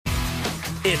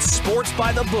It's Sports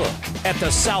by the Book at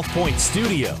the South Point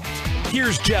Studio.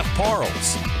 Here's Jeff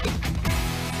Parles.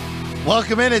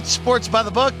 Welcome in. It's Sports by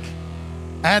the Book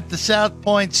at the South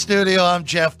Point Studio. I'm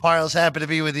Jeff Parles. Happy to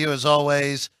be with you as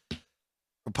always.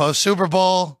 For post-Super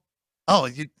Bowl. Oh,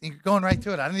 you're going right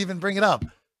to it. I didn't even bring it up.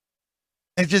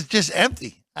 It's just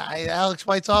empty. Alex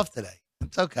White's off today.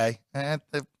 It's okay.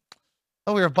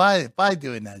 We were by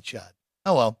doing that shot.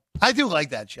 Oh, well. I do like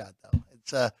that shot, though.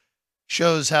 It's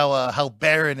shows how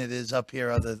barren it is up here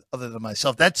other than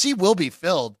myself. That seat will be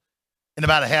filled in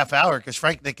about a half hour because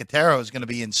Frank Nicotero is going to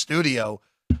be in studio.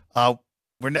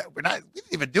 We didn't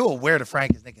even do a Where the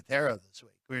Frank is Nicotero this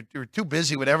week. We were too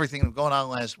busy with everything that was going on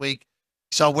last week.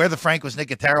 So Where the Frank was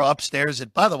Nicotero upstairs.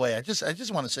 And by the way, I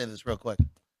just want to say this real quick.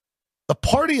 The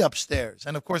party upstairs,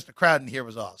 and of course the crowd in here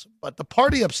was awesome, but the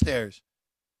party upstairs,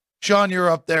 Sean, you're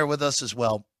up there with us as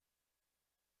well.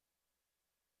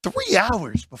 3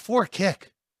 hours before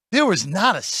kick, there was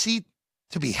not a seat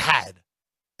to be had.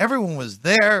 Everyone was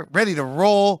there, ready to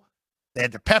roll. They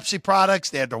had their Pepsi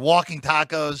products. They had their walking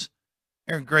tacos.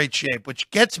 They're in great shape, which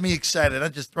gets me excited.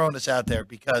 I'm just throwing this out there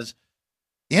because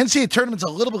the NCAA tournament's a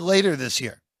little bit later this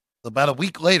year, about a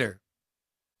week later.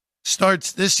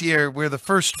 Starts this year where the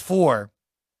first 4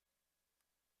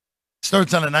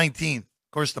 starts on the 19th.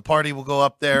 Of course, the party will go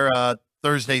up there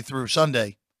Thursday through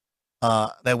Sunday,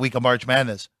 that week of March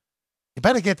Madness. You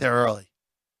better get there early.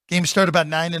 Games start about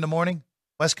 9 in the morning,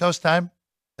 West Coast time,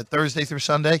 at Thursday through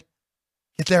Sunday.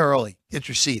 Get there early. Get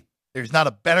your seat. There's not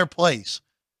a better place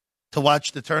to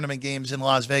watch the tournament games in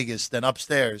Las Vegas than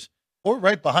upstairs or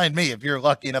right behind me if you're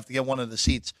lucky enough to get one of the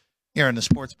seats here in the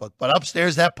sports book. But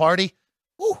upstairs, that party,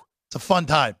 woo, it's a fun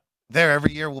time. There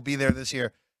every year. We'll be there this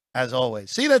year, as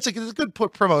always. See, that's a good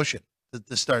promotion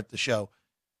to start the show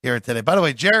here today. By the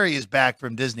way, Jerry is back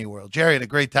from Disney World. Jerry had a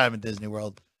great time in Disney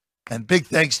World. And big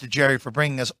thanks to Jerry for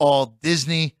bringing us all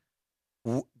Disney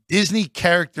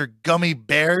character gummy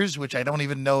bears, which I don't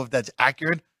even know if that's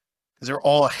accurate because they're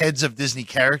all heads of Disney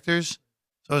characters.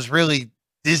 So it's really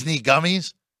Disney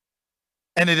gummies.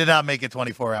 And it did not make it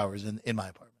 24 hours in my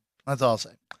apartment. That's all I'll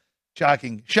say.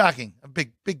 Shocking. A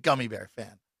big gummy bear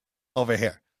fan over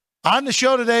here. On the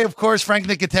show today, of course, Frank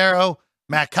Nicotero,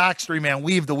 Matt Cox, 3-man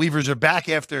weave. The Weavers are back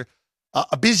after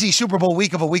a busy Super Bowl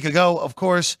week of a week ago, of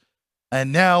course.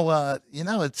 And now,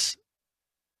 it's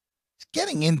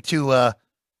getting into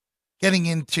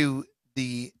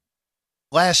the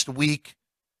last week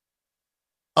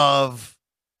of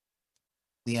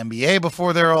the NBA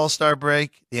before their All-Star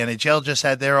break. The NHL just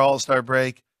had their All-Star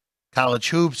break. College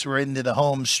hoops, we're into the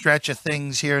home stretch of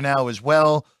things here now as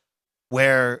well,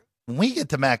 where when we get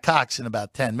to Matt Cox in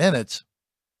about 10 minutes,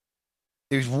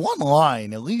 there's one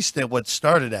line, at least at what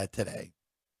started at today,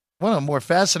 one of the more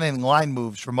fascinating line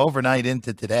moves from overnight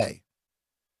into today,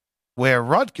 where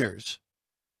Rutgers,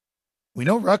 we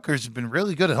know Rutgers has been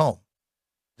really good at home,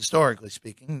 historically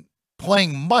speaking,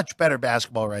 playing much better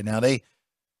basketball right now. They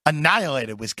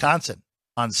annihilated Wisconsin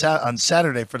on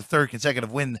Saturday for the third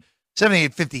consecutive win,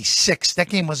 78-56. That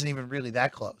game wasn't even really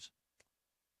that close.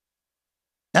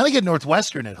 Now they get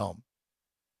Northwestern at home,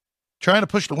 trying to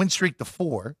push the win streak to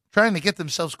 4, trying to get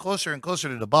themselves closer and closer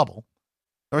to the bubble.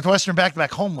 Northwestern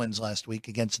back-to-back home wins last week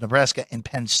against Nebraska and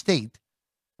Penn State.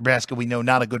 Nebraska, we know,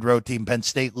 not a good road team. Penn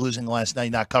State losing last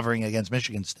night, not covering against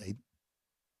Michigan State,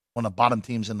 one of the bottom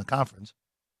teams in the conference.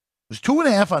 It was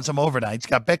 2.5 on some overnights,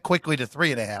 got bet quickly to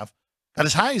 3.5, got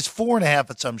as high as 4.5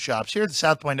 at some shops. Here at the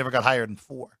South Point, never got higher than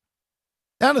 4.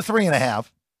 Down to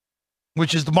 3.5,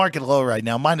 which is the market low right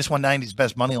now. Minus 190 is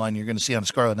best money line you're going to see on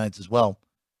Scarlet Knights as well.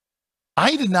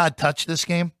 I did not touch this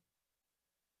game.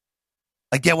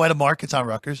 I get why the market's on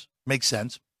Rutgers. Makes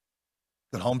sense.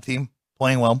 Good home team,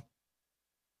 playing well.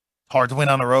 Hard to win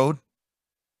on the road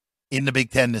in the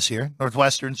Big Ten this year.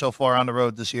 Northwestern so far on the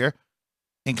road this year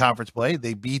in conference play.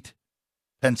 They beat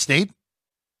Penn State.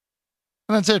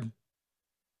 And that's it.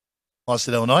 Lost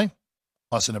to Illinois.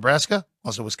 Lost to Nebraska.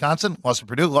 Lost to Wisconsin. Lost to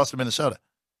Purdue. Lost to Minnesota.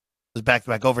 Those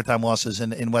back-to-back overtime losses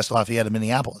in West Lafayette and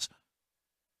Minneapolis.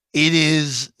 It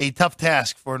is a tough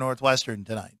task for Northwestern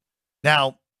tonight.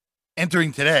 Now,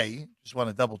 entering today, just want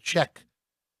to double-check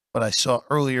what I saw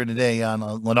earlier today on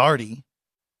Lenardi,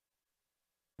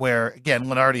 where, again,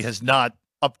 Lenardi has not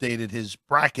updated his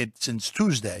bracket since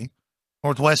Tuesday.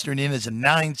 Northwestern in as a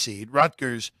 9 seed.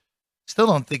 Rutgers still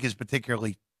don't think is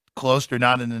particularly close. They're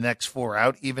not in the next 4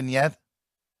 out even yet.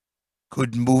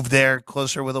 Could move there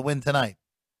closer with a win tonight.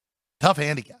 Tough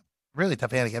handicap. Really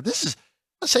tough handicap. I was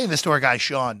saying this to our guy,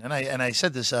 Sean, and I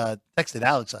said this, texted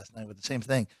Alex last night with the same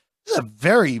thing. This is a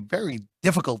very, very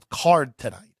difficult card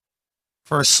tonight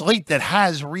for a slate that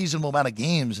has a reasonable amount of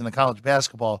games in the college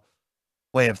basketball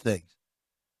way of things.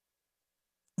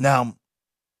 Now,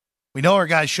 we know our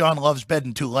guy Sean loves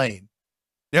betting Tulane.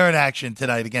 They're in action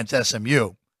tonight against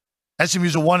SMU.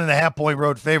 SMU's a 1.5-point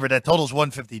road favorite. That total's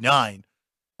 159.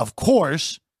 Of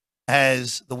course,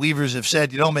 as the Weavers have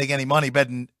said, you don't make any money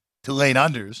betting Tulane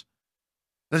unders.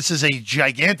 This is a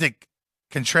gigantic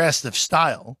contrast of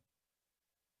style.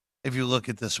 If you look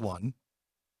at this one,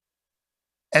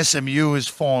 SMU has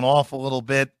fallen off a little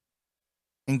bit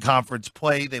in conference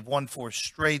play. They've won 4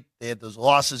 straight. They had those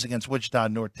losses against Wichita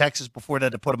and North Texas before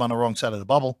that to put them on the wrong side of the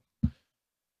bubble.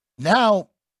 Now,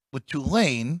 with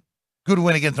Tulane, good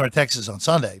win against North Texas on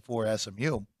Sunday for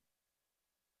SMU.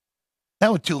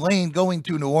 Now with Tulane going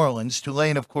to New Orleans,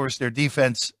 Tulane, of course, their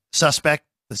defense suspect,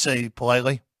 to say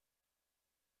politely.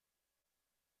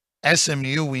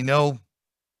 SMU, we know,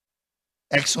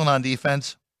 excellent on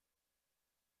defense.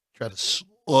 Try to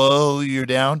slow you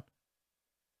down.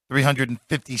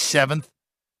 357th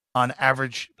on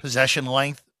average possession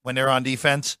length when they're on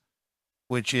defense,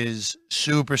 which is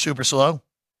super, super slow.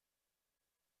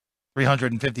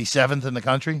 357th in the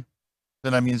country.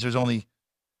 Then that means there's only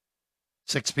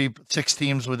six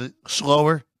teams with a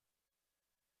slower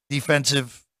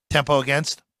defensive tempo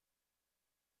against.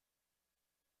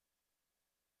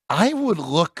 I would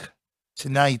look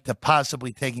tonight to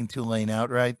possibly taking Tulane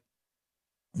outright.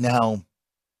 Now,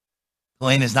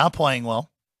 Tulane is not playing well.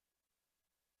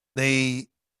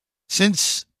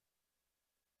 Since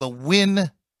the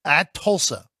win at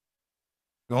Tulsa,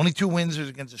 their only 2 wins was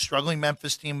against a struggling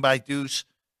Memphis team by deuce,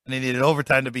 and they needed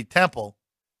overtime to beat Temple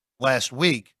last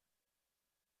week.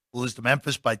 Lose to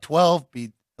Memphis by 12,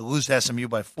 lose to SMU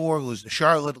by 4, lose to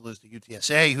Charlotte, lose to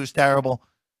UTSA, who's terrible.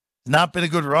 It's not been a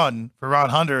good run for Ron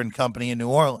Hunter and company in New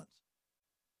Orleans.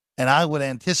 And I would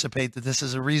anticipate that this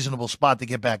is a reasonable spot to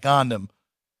get back on them.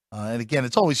 And again,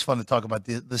 it's always fun to talk about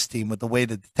this team with the way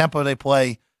that the tempo they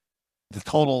play, the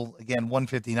total, again,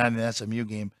 159 in the SMU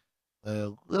game,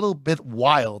 a little bit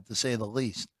wild to say the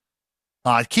least.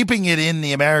 Keeping it in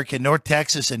the American, North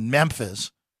Texas and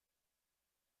Memphis.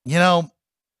 You know,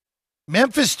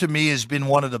 Memphis to me has been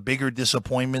one of the bigger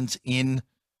disappointments in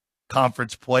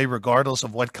conference play, regardless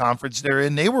of what conference they're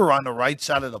in. They were on the right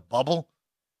side of the bubble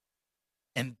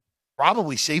and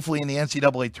probably safely in the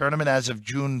NCAA tournament as of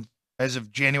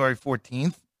January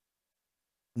 14th.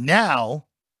 Now,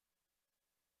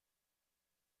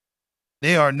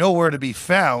 they are nowhere to be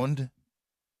found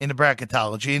in the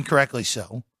bracketology, and correctly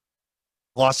so.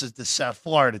 Losses to South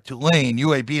Florida, Tulane,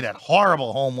 UAB, that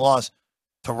horrible home loss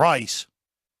to Rice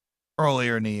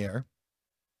earlier in the year.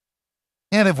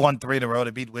 And they've won 3 in a row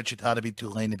to beat Wichita, to beat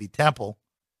Tulane, to beat Temple.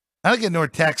 I look at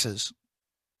North Texas.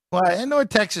 Well, and North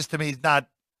Texas to me is not.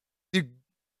 You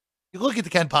look at the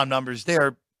Ken Palm numbers; they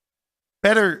are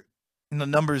better in the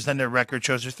numbers than their record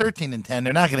shows. They're 13-10.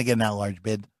 They're not going to get an at-large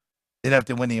bid. They'd have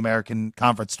to win the American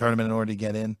Conference tournament in order to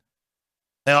get in.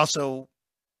 They also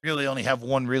really only have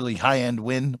one really high-end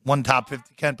win, one top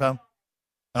 50 Ken Palm.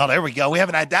 Oh, there we go. We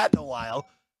haven't had that in a while.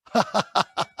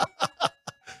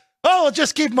 Oh, we'll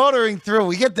just keep motoring through.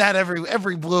 We get that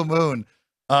every blue moon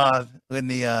in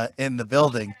the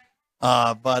building.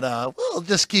 But we'll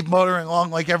just keep motoring along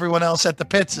like everyone else at the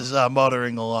pits is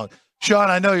motoring along.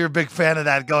 Sean, I know you're a big fan of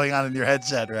that going on in your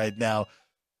headset right now.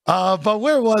 But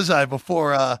where was I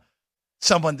before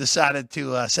someone decided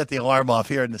to set the alarm off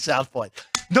here in the South Point?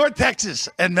 North Texas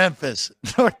and Memphis.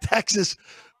 North Texas,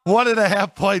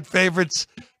 1.5-point favorites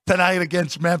tonight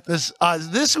against Memphis.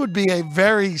 This would be a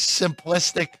very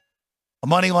simplistic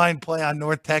money line play on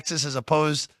North Texas as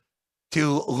opposed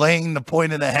to laying the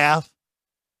 1.5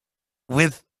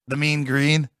 with the mean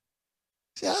green.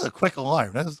 See, that was a quick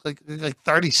alarm. That was like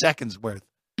 30 seconds worth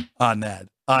on that.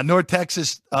 North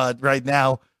Texas right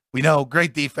now, we know,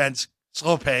 great defense,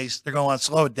 slow pace. They're going to want to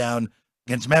slow it down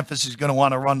against Memphis, who's going to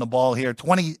want to run the ball here.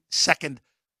 22nd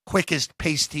quickest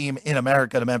pace team in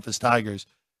America, the Memphis Tigers.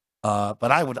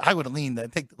 But I would lay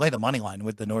the money line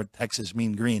with the North Texas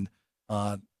mean green,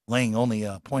 laying only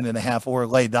 1.5 or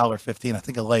lay $1.15. I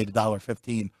think I laid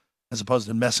 $1.15 as opposed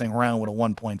to messing around with a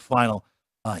 1-point final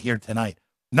here tonight.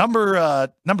 Number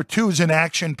 2 is in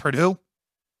action, Purdue.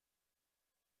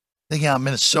 They got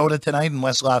Minnesota tonight in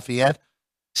West Lafayette.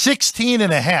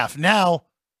 16.5. Now,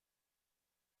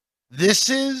 this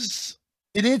is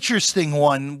an interesting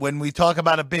one when we talk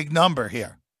about a big number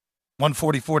here.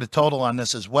 144 to total on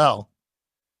this as well.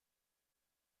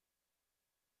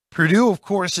 Purdue, of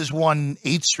course, has won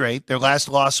 8 straight. Their last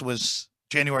loss was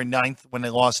January 9th when they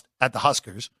lost at the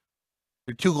Huskers.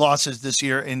 Their 2 losses this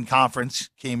year in conference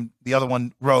came, the other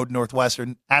one, road,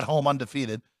 Northwestern, at home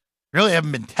undefeated. Really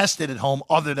haven't been tested at home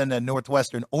other than the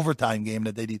Northwestern overtime game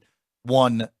that they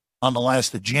won on the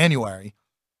last of January.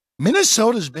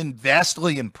 Minnesota's been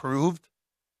vastly improved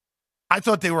I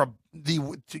thought they were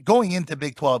going into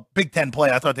Big 10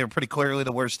 play. I thought they were pretty clearly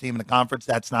the worst team in the conference.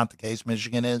 That's not the case.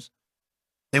 Michigan is.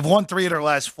 They've won 3 of their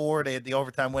last 4. They had the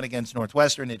overtime win against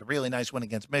Northwestern. They had a really nice win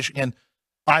against Michigan.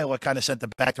 Iowa kind of sent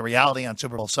them back to reality on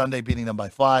Super Bowl Sunday, beating them by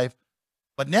 5.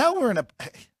 But now we're in a –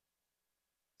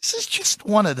 this is just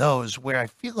one of those where I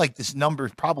feel like this number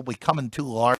is probably coming too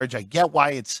large. I get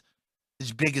why it's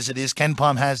as big as it is. Ken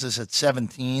Palm has this at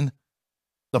 17.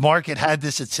 The market had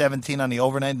this at 17 on the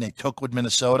overnight, and they took with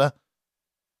Minnesota.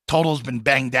 Total's been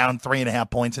banged down 3.5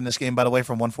 points in this game, by the way,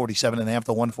 from 147.5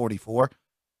 to 144.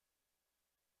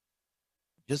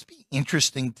 Just be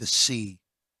interesting to see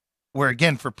where,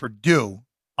 again, for Purdue,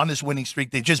 on this winning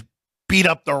streak, they just beat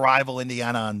up their rival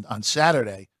Indiana on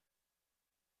Saturday.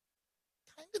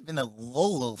 Kind of in a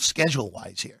low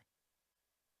schedule-wise here,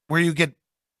 where you get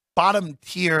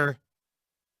bottom-tier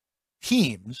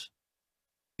teams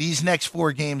these next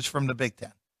 4 games from the Big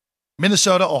Ten.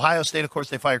 Minnesota, Ohio State, of course,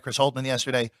 they fired Chris Holtmann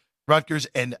yesterday, Rutgers,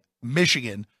 and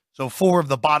Michigan. So 4 of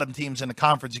the bottom teams in the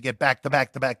conference, you get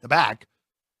back-to-back.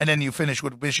 And then you finish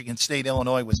with Michigan State,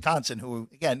 Illinois, Wisconsin, who,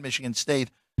 again, Michigan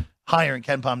State higher in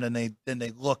Ken Palm than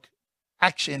they look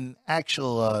actual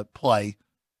play.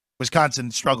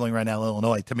 Wisconsin struggling right now.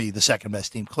 Illinois, to me, the second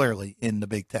best team clearly in the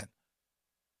Big Ten.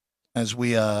 As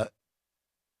we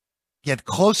get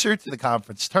closer to the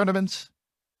conference tournaments,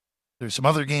 there's some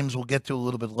other games we'll get to a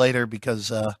little bit later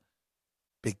because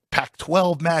big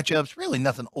Pac-12 matchups, really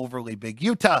nothing overly big.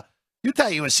 Utah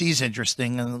USC is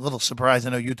interesting and a little surprised. I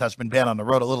know Utah's been bad on the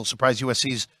road. A little surprised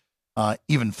USC's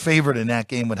even favored in that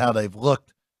game with how they've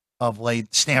looked of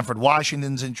late. Stanford,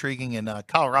 Washington's intriguing, and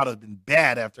Colorado's been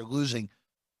bad after losing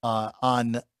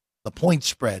on the point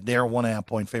spread. They're a 1.5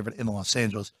 point favorite in Los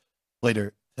Angeles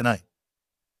later tonight.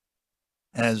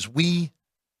 As we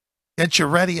get you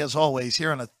ready, as always,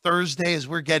 here on a Thursday as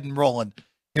we're getting rolling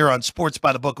here on Sports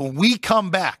by the Book. When we come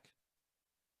back,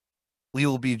 we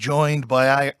will be joined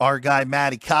by our guy,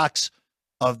 Matty Cox,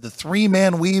 of the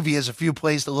 3-Man Weave. He has a few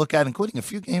plays to look at, including a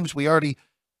few games we already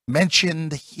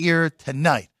mentioned here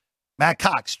tonight. Matt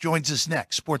Cox joins us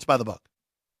next. Sports by the Book.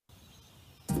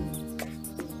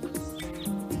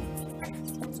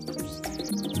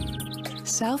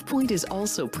 South Point is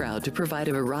also proud to provide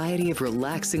a variety of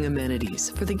relaxing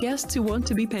amenities for the guests who want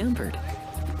to be pampered.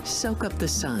 Soak up the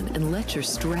sun and let your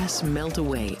stress melt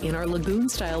away in our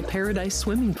lagoon-style paradise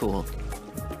swimming pool.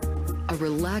 A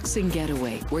relaxing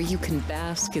getaway where you can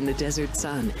bask in the desert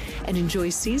sun and enjoy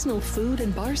seasonal food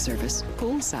and bar service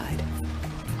poolside.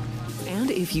 And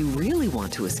if you really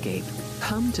want to escape,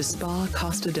 come to Spa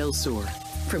Costa del Sur.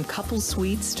 From couple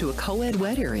suites to a co-ed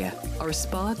wet area, our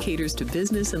spa caters to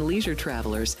business and leisure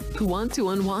travelers who want to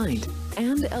unwind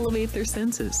and elevate their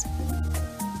senses.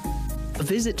 A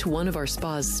visit to one of our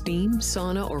spa's steam,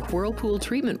 sauna, or whirlpool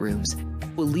treatment rooms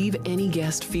will leave any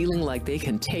guest feeling like they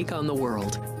can take on the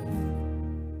world.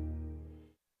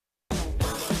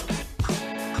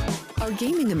 Our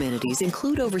gaming amenities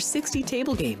include over 60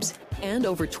 table games and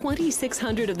over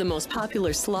 2,600 of the most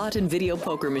popular slot and video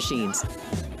poker machines.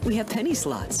 We have penny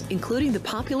slots, including the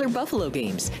popular Buffalo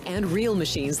games, and real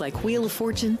machines like Wheel of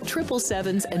Fortune, Triple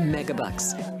Sevens, and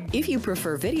Megabucks. If you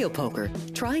prefer video poker,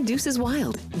 try Deuces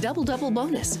Wild, Double Double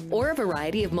Bonus, or a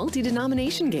variety of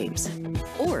multi-denomination games.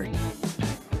 Or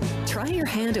try your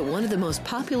hand at one of the most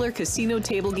popular casino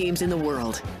table games in the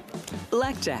world,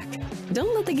 Blackjack.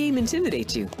 Don't let the game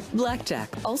intimidate you. Blackjack,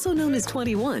 also known as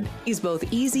 21, is both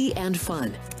easy and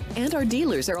fun. And our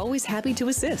dealers are always happy to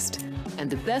assist. And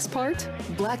the best part?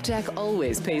 Blackjack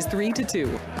always pays 3 to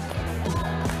 2.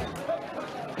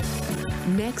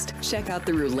 Next, check out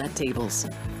the roulette tables.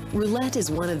 Roulette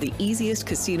is one of the easiest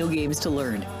casino games to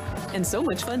learn, and so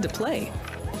much fun to play.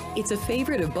 It's a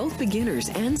favorite of both beginners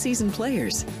and seasoned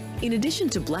players. In addition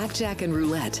to blackjack and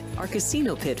roulette, our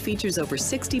casino pit features over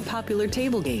 60 popular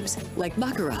table games like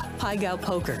Baccarat, Pai Gow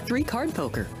Poker, 3-Card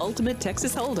Poker, Ultimate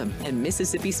Texas Hold'em, and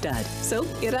Mississippi Stud. So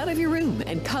get out of your room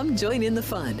and come join in the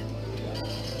fun.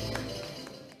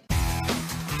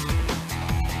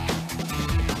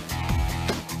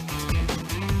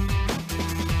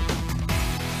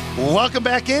 Welcome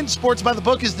back in. Sports by the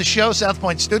Book is the show. South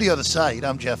Point Studio, the site.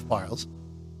 I'm Jeff Parles.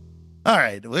 All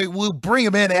right, we'll bring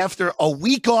him in after a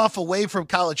week off away from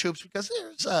college hoops because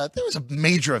there was a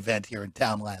major event here in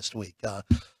town last week.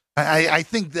 I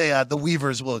think the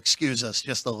Weavers will excuse us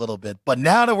just a little bit. But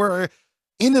now that we're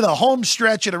into the home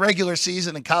stretch of the regular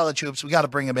season in college hoops, we got to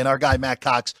bring him in. Our guy, Matt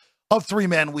Cox of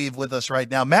 3-Man Weave with us right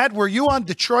now. Matt, were you on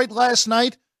Detroit last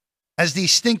night as the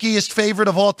stinkiest favorite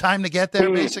of all time to get there,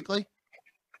 basically?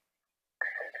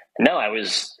 No, I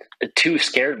was too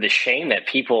scared of the shame that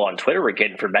people on Twitter were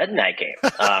getting for betting that game.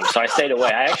 So I stayed away.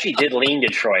 I actually did lean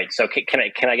Detroit. So can I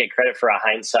get credit for a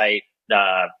hindsight,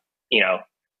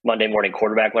 Monday morning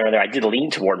quarterback winner there? I did lean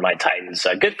toward my Titans.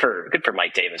 Good for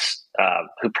Mike Davis,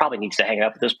 who probably needs to hang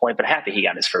up at this point, but happy he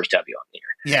got his first W on the year.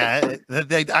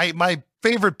 Yeah, my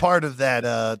favorite part of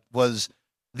that was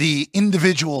the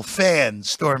individual fans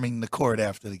storming the court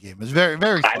after the game. It was very,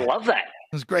 very fun. I love that.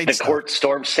 It was great. The stuff. court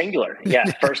storm singular. Yeah,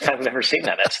 first time I've ever seen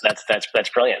that. That's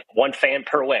brilliant. One fan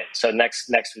per win. So next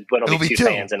win will be two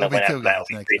fans, and then win after that will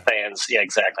be three fans. Yeah,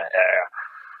 exactly.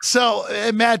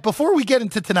 So, Matt, before we get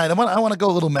into tonight, I want to go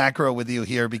a little macro with you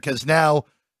here, because now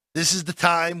this is the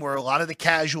time where a lot of the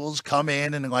casuals come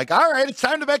in and are like, all right, it's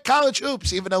time to bet college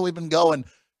hoops, even though we've been going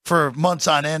for months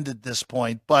on end at this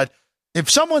point. But if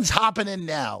someone's hopping in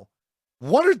now,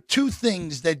 what are two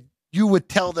things that you would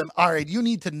tell them, all right, you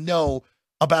need to know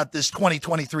about this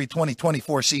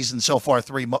 2023-2024 season so far,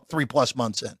 3+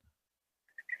 months in?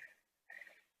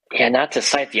 Yeah, not to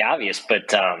cite the obvious,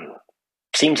 but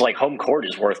seems like home court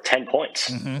is worth 10 points.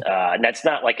 Mm-hmm. And that's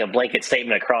not like a blanket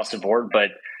statement across the board,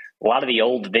 but a lot of the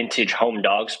old vintage home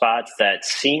dog spots that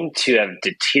seem to have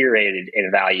deteriorated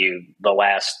in value the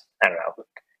last,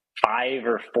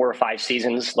 4 or 5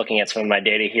 seasons, looking at some of my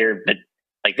data here. But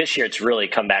like this year, it's really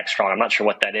come back strong. I'm not sure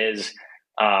what that is.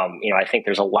 I think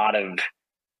there's a lot of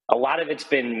it's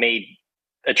been made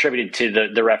attributed to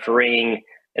the refereeing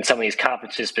and some of these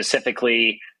conferences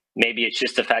specifically. Maybe it's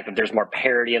just the fact that there's more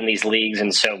parity in these leagues.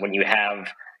 And so when you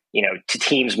have, two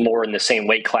teams more in the same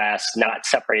weight class, not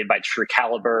separated by true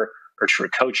caliber or true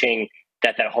coaching,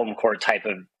 that home court type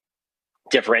of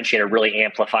differentiator really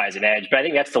amplifies an edge. But I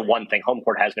think that's the one thing. Home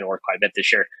court has been worth quite a bit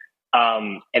this year.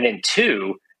 And then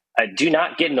two, do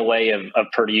not get in the way of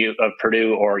Purdue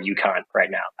or UConn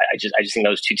right now. I just think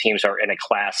those two teams are in a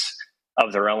class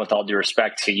of their own, with all due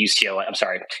respect to UCLA. I'm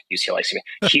sorry, UCLA, excuse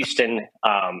me, Houston,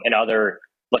 and other.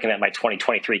 Looking at my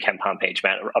 2023 KenPom page,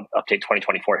 Matt, update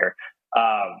 2024 here.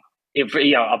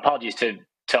 Apologies to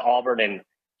Auburn and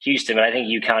Houston, but I think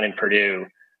UConn and Purdue,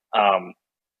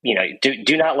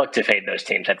 do not look to fade those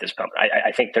teams at this moment.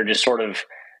 I think they're just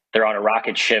they're on a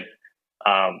rocket ship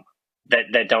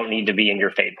that don't need to be in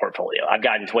your fade portfolio. I've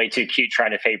gotten way too cute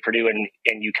trying to fade Purdue and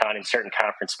UConn in certain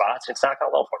conference spots. It's not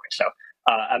going well for me. So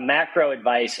a macro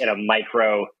advice and a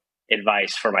micro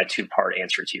advice for my two-part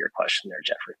answer to your question there,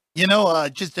 Jeffrey.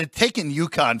 Just taking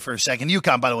UConn for a second.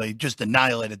 UConn, by the way, just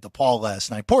annihilated DePaul last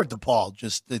night. Poor DePaul,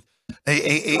 just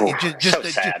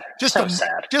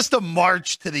a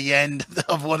march to the end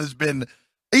of what has been,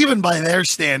 even by their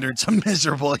standards, a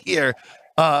miserable year.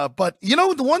 But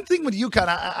the one thing with UConn,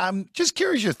 I'm just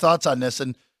curious your thoughts on this.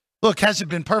 And look, has it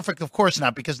been perfect? Of course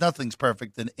not, because nothing's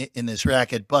perfect in this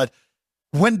racket. But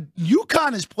when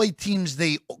UConn has played teams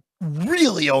they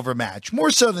really overmatched,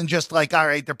 more so than just like, all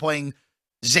right, they're playing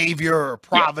Xavier or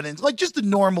Providence, like just the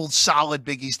normal solid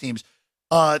Big East teams.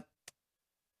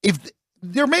 If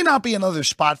there may not be another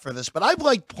spot for this, but I've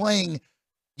liked playing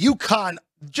UConn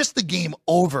just the game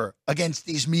over against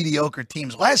these mediocre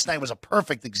teams. Last night was a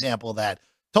perfect example of that.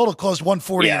 Total closed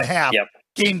 140 and a half. Yep.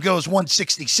 Game goes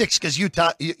 166 because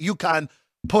UConn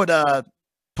put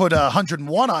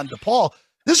 101 on DePaul.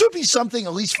 This would be something,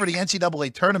 at least for the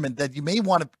NCAA tournament, that you may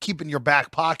want to keep in your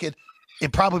back pocket.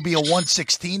 It'd probably be a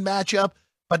 116 matchup.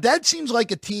 But that seems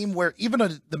like a team where even though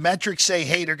the metrics say,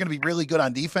 hey, they're going to be really good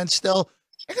on defense still,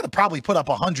 they're going to probably put up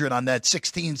 100 on that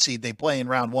 16 seed they play in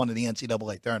round 1 of the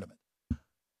NCAA tournament.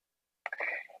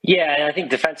 Yeah, and I think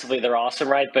defensively they're awesome,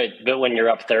 right? But when you're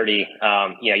up 30,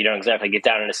 you don't exactly get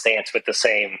down in a stance with the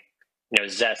same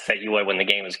zest that you would when the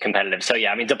game is competitive. So,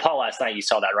 yeah, I mean, DePaul last night, you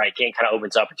saw that, right? Game kind of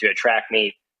opens up into a track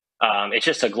meet. It's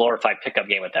just a glorified pickup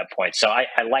game at that point. So I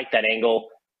like that angle.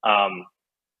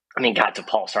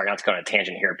 DePaul, sorry, not to go on a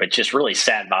tangent here, but just really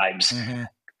sad vibes. Mm-hmm.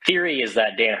 Theory is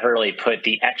that Dan Hurley put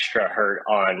the extra hurt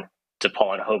on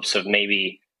DePaul in hopes of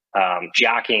maybe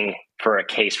jockeying for a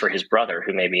case for his brother,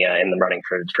 who may be in the running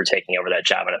for taking over that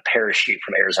job in a parachute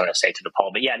from Arizona State to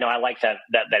DePaul. But, yeah, no, I like that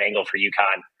angle for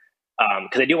UConn.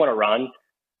 Because they do want to run.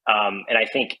 And I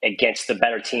think against the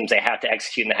better teams, they have to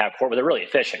execute in the half court, but they're really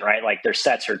efficient, right? Like their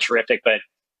sets are terrific, but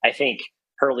I think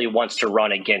Hurley wants to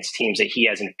run against teams that he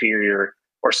has inferior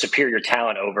or superior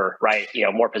talent over, right?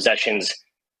 More possessions,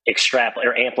 extrapolate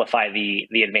or amplify the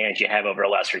advantage you have over a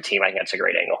lesser team. I think that's a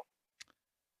great angle.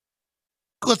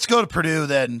 Let's go to Purdue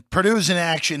then. Purdue's in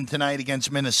action tonight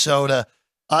against Minnesota.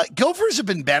 Gophers have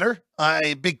been better.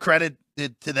 Big credit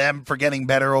to them for getting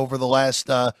better over the last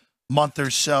month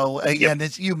or so. Again,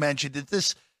 as you mentioned,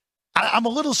 I'm a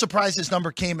little surprised this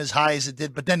number came as high as it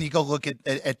did, but then you go look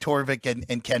at Torvik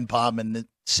and KenPom and the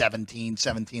 17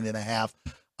 and a half.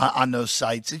 on those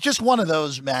sites. It's just one of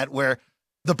those, Matt, where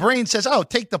the brain says, "Oh,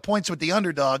 take the points with the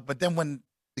underdog," but then when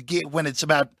it's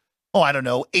about, I don't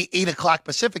know, 8 o'clock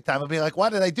Pacific time, I'll be like, "Why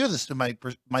did I do this to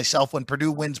myself when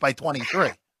Purdue wins by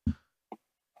 23?"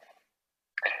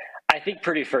 I think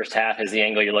Purdue first half is the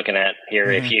angle you're looking at here.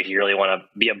 Mm-hmm. If you really want to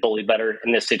be a bully better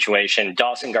in this situation,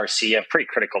 Dawson Garcia, pretty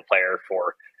critical player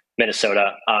for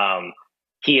Minnesota.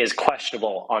 He is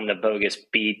questionable on the bogus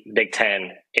Big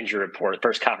Ten injury report. The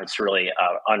first conference to really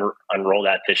unroll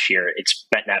that this year. It's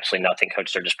meant absolutely nothing.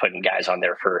 Coaches are just putting guys on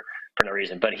there for no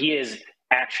reason. But he is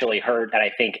actually hurt, and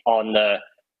I think on the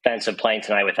fence of playing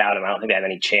tonight without him, I don't think they have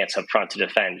any chance up front to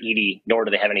defend Edey, nor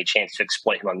do they have any chance to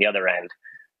exploit him on the other end.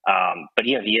 But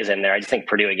he is in there. I just think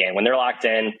Purdue, again, when they're locked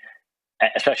in,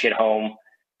 especially at home,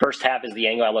 first half is the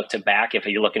angle I look to back if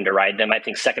you're looking to ride them. I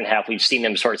think second half, we've seen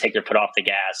them sort of take their foot off the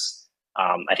gas.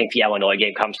 I think the Illinois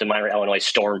game comes to mind where Illinois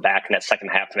stormed back in that second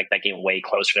half to make that game way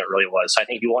closer than it really was. So I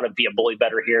think if you want to be a bully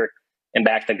better here and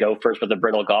back the Gophers with the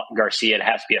brittle Garcia, it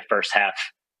has to be a first half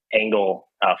angle.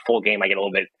 Full game, I get a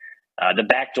little bit. The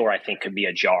back door, I think, could be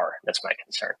ajar. That's my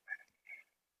concern.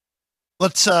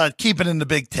 Let's keep it in the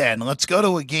Big Ten. Let's go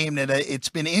to a game that it's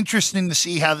been interesting to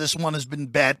see how this one has been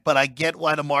bet, but I get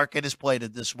why the market has played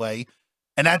it this way.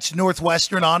 And that's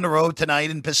Northwestern on the road tonight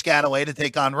in Piscataway to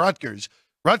take on Rutgers.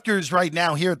 Rutgers right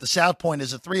now here at the South Point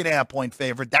is a 3.5-point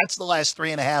favorite. That's the last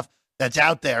 3.5 that's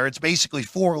out there. It's basically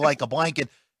 4 like a blanket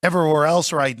everywhere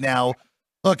else right now.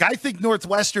 Look, I think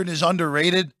Northwestern is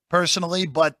underrated personally,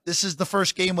 but this is the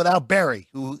first game without Berry,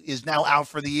 who is now out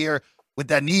for the year with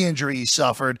that knee injury he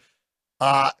suffered.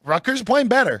 Rutgers playing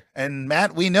better. And,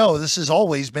 Matt, we know this has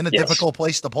always been a difficult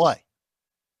place to play.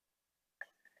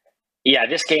 Yeah,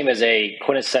 this game is a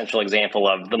quintessential example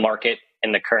of the market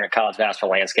in the current college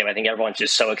basketball landscape. I think everyone's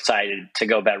just so excited to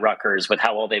go bet Rutgers with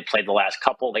how well they've played the last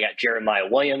couple. They got Jeremiah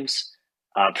Williams,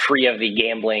 free of the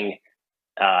gambling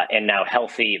and now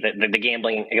healthy, the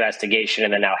gambling investigation,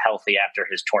 and then now healthy after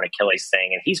his torn Achilles thing.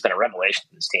 And he's been a revelation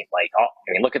to this team.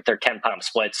 Look at their KenPom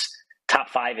splits, top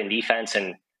 5 in defense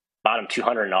and bottom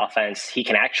 200 in offense. He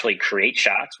can actually create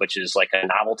shots, which is like a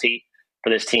novelty for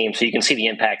this team. So you can see the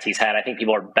impact he's had. I think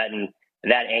people are betting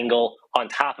that angle on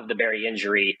top of the Berry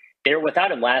injury. They were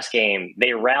without him last game.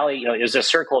 They rally, it was a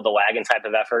circle of the wagon type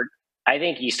of effort. I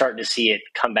think you start to see it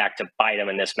come back to bite them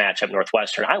in this matchup,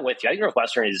 Northwestern. I'm with you. I think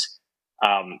Northwestern is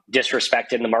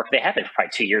disrespected in the market. They have been for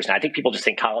probably 2 years now. I think people just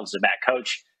think Collins is a bad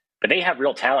coach, but they have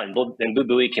real talent. And Boo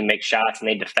Buie can make shots and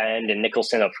they defend, and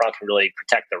Nicholson up front can really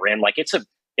protect the rim.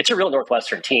 It's a real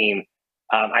Northwestern team.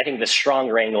 I think the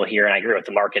stronger angle here, and I agree with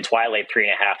the markets, why I laid 3.5.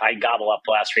 I gobble up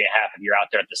the last 3.5 if you're out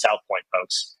there at the South Point,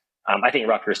 folks. I think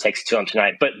Rutgers takes it to them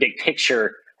tonight. But big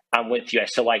picture, I'm with you. I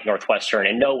still like Northwestern.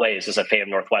 In no ways is a fave of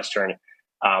Northwestern.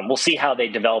 We'll see how they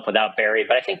develop without Berry,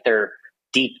 but I think they're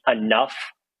deep enough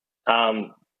to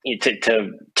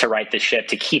right the ship,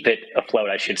 to keep it afloat,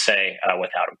 I should say,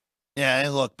 without him. Yeah,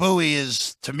 and look, Buie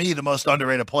is, to me, the most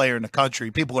underrated player in the country.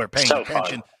 People are paying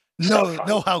attention.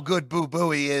 Know how good Boo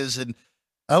Buie is, and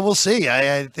we'll see.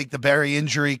 I think the Berry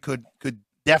injury could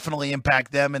definitely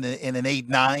impact them in an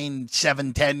 8-9,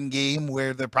 7-10 game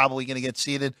where they're probably going to get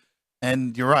seeded.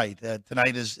 And you're right.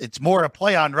 Tonight it's more a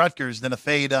play on Rutgers than a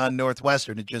fade on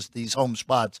Northwestern. It just, these home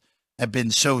spots have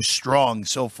been so strong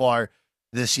so far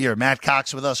this year. Matt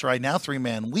Cox with us right now,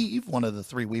 3-man weave, one of the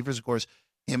 3 weavers, of course.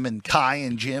 Him and Kai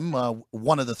and Jim,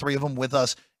 one of the 3 of them with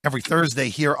us every Thursday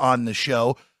here on the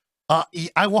show.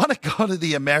 I want to go to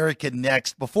the American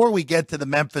next. Before we get to the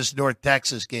Memphis North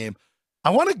Texas game, I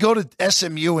want to go to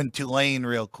SMU and Tulane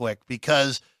real quick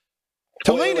because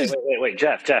Tulane is. Wait,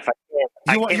 Jeff.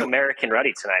 I came American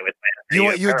ready tonight with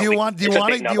my. Do you want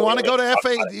to go to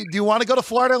FA? Do you want to go to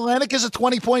Florida Atlantic as a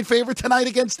 20-point favorite tonight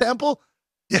against Temple?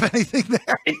 Do you have anything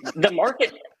there? The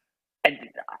market.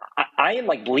 I am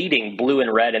bleeding blue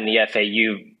and red in the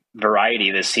FAU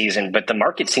variety this season, but the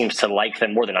market seems to like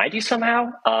them more than I do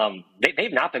somehow.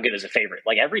 They've not been good as a favorite.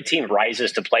 Every team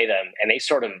rises to play them, and they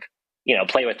sort of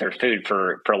play with their food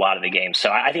for a lot of the games.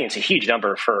 So I think it's a huge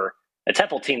number for a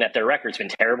Temple team that their record's been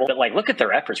terrible. But look at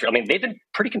their efforts. I mean, they've been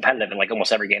pretty competitive in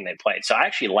almost every game they played. So I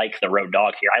actually like the road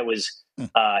dog here. I was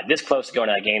this close to going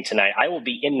to a game tonight. I will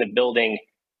be in the building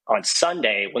on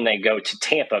Sunday when they go to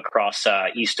Tampa across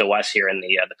east to west here in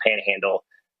the Panhandle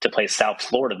to play South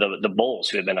Florida, the Bulls,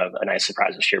 who have been a nice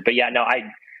surprise this year. But yeah, no,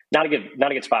 not a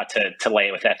good spot to lay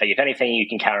it with FA. If anything, you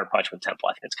can counterpunch with Temple.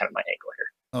 I think it's kind of my angle here.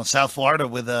 Well, South Florida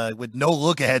with no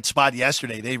look ahead spot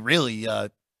yesterday, they really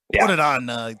put it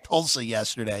on Tulsa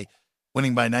yesterday,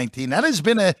 winning by 19. That has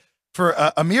been for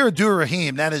Amir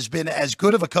Abdur-Rahim. That has been as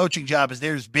good of a coaching job as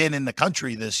there's been in the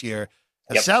country this year.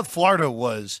 Yep. South Florida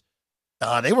was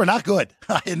They were not good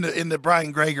in the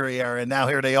Brian Gregory era, and now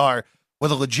here they are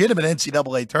with a legitimate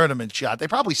NCAA tournament shot. They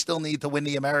probably still need to win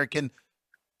the American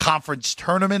Conference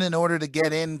tournament in order to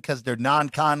get in because their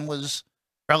non-con was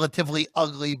relatively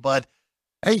ugly. But,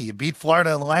 hey, you beat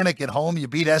Florida Atlantic at home. You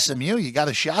beat SMU. You got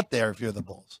a shot there if you're the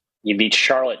Bulls. You beat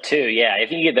Charlotte, too. Yeah,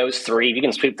 if you get those three, if you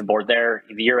can sweep the board there,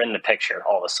 you're in the picture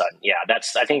all of a sudden. Yeah,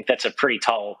 I think that's a pretty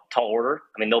tall order.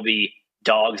 I mean, there'll be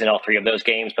dogs in all three of those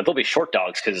games, but they'll be short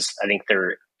dogs because I think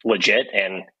they're legit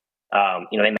and,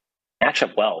 they match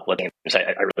up well with games.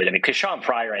 I really do. Because Sean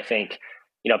Pryor, I think,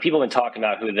 people have been talking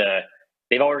about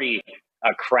they've already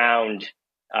crowned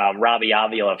Robbie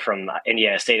Avila from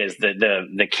Indiana State as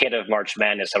the kid of March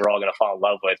Madness that we're all going to fall in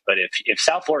love with. But if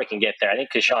South Florida can get there, I think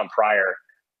Sean Pryor,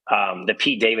 the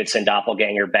Pete Davidson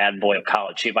doppelganger bad boy of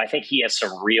college hoop, I think he has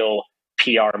some real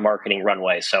PR marketing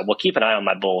runway. So we'll keep an eye on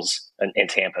my Bulls in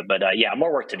Tampa. But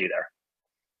more work to do there.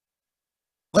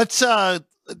 Let's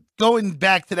going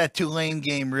back to that Tulane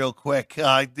game real quick.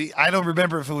 I don't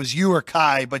remember if it was you or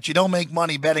Kai, but you don't make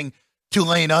money betting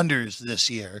Tulane unders this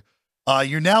year.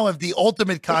 You now have the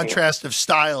ultimate contrast of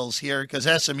styles here because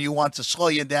SMU wants to slow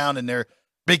you down in their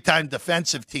big-time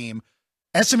defensive team.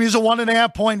 SMU's a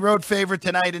 1.5-point road favorite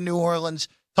tonight in New Orleans.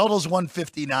 Total's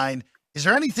 159. Is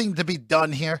there anything to be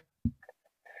done here?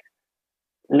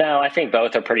 No, I think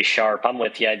both are pretty sharp. I'm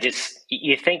with you.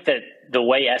 You think that the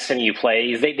way SMU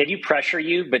plays, they do pressure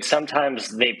you, but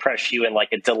sometimes they pressure you in like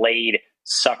a delayed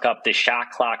suck up the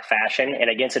shot clock fashion. And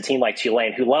against a team like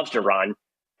Tulane, who loves to run,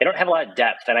 they don't have a lot of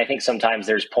depth. And I think sometimes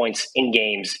there's points in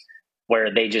games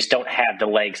where they just don't have the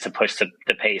legs to push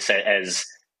the pace as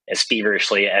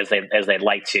feverishly as they'd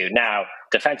like to. Now,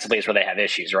 defensively is where they have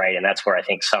issues, right? And that's where I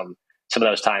think some of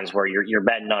those times where you're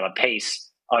betting on a pace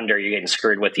under, you're getting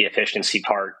screwed with the efficiency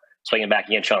part, swinging back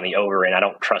against you on the over. And I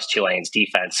don't trust Tulane's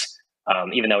defense,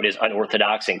 even though it is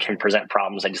unorthodox and can present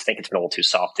problems. I just think it's been a little too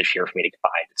soft this year for me to get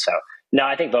behind it. So, no,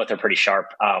 I think both are pretty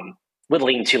sharp. Would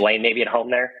lean Tulane maybe at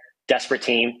home there. Desperate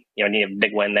team, need a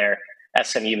big win there.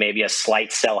 SMU maybe a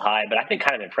slight sell high, but I've been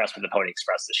kind of impressed with the Pony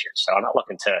Express this year. So I'm not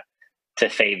looking to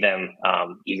fade them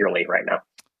eagerly right now.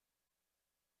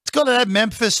 Let's go to that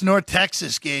Memphis North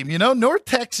Texas game. North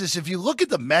Texas, if you look at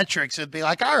the metrics, it'd be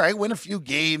like, all right, win a few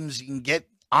games. You can get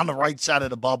on the right side of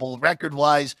the bubble.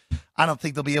 Record-wise, I don't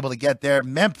think they'll be able to get there.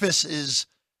 Memphis is,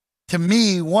 to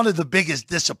me, one of the biggest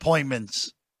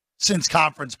disappointments since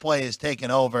conference play has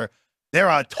taken over.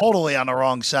 They're totally on the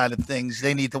wrong side of things.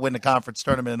 They need to win the conference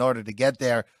tournament in order to get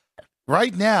there.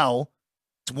 Right now,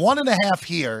 it's 1.5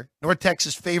 here. North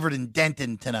Texas favored in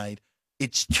Denton tonight.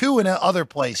 It's 2 in other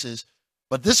places.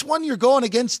 But this one, you're going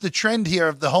against the trend here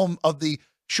of the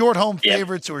short home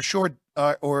favorites or short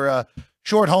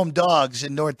home dogs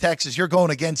in North Texas. You're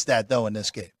going against that though in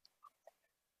this game.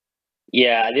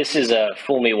 Yeah, this is a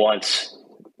fool me once,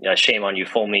 shame on you.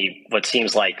 Fool me what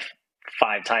seems like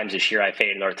 5 times this year I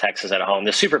faded North Texas at home.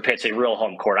 The Super Pit's a real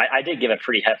home court. I did give a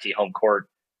pretty hefty home court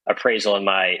appraisal in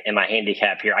my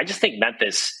handicap here. I just think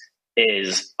Memphis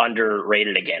is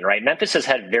underrated again, right? Memphis has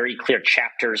had very clear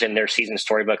chapters in their season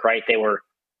storybook, right? They were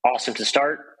awesome to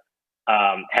start,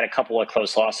 had a couple of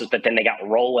close losses, but then they got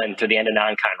rolling through the end of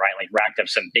non-con, right? Like racked up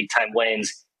some big time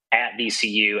wins at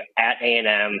VCU, at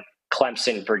A&M,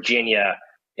 Clemson, Virginia,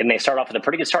 and they start off with a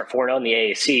pretty good start, 4-0 in the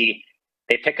AAC.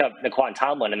 They pick up Naquan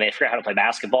Tomlin and they figure out how to play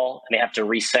basketball, and they have to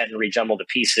reset and rejumble the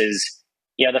pieces.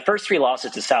 The first 3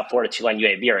 losses to South Florida, Tulane,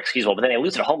 UAB are excusable, but then they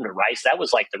lose at home to Rice. That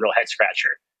was like the real head scratcher.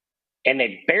 And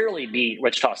they barely beat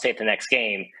Wichita State the next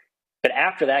game. But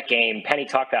after that game, Penny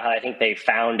talked about how I think they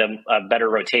found a better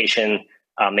rotation.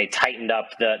 They tightened up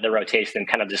the rotation and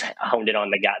kind of just honed in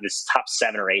on this top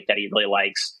 7 or 8 that he really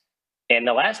likes. And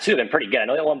the last 2 have been pretty good. I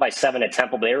know they won by 7 at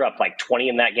Temple, but they were up like 20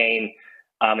 in that game.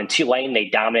 In Tulane, they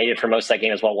dominated for most of that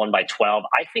game as well, won by 12.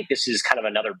 I think this is kind of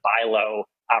another buy low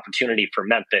opportunity for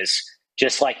Memphis,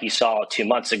 just like you saw 2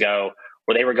 months ago,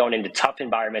 where they were going into tough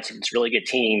environments against really good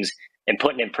teams and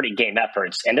putting in pretty game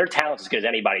efforts. And their talent's as good as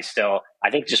anybody still. I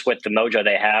think just with the mojo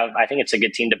they have, I think it's a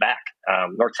good team to back.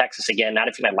 North Texas, again, not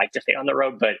a team I'd like to fade on the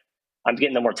road, but I'm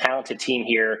getting the more talented team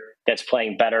here that's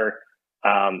playing better.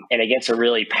 And against a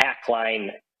really pack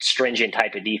line, stringent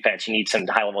type of defense, you need some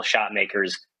high-level shot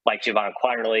makers like Javon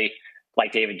Quinterly,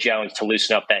 like David Jones to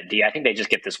loosen up that D. I think they just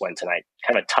get this win tonight.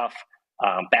 Kind of a tough,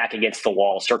 back against the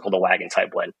wall, circle the wagon type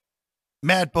win.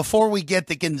 Matt, before we get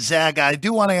to Gonzaga, I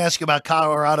do want to ask you about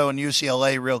Colorado and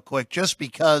UCLA real quick, just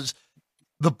because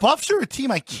the Buffs are a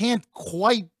team I can't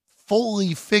quite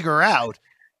fully figure out.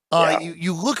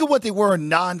 You look at what they were in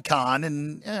non-con,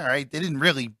 and all right, they didn't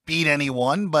really beat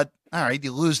anyone, but all right,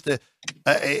 you lose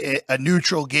a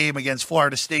neutral game against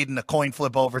Florida State in a coin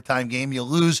flip overtime game. You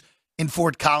lose in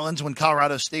Fort Collins when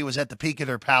Colorado State was at the peak of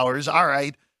their powers. All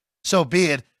right, so be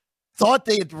it. Thought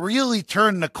they had really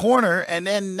turned the corner, and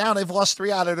then now they've lost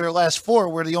 3 out of their last 4,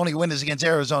 where the only win is against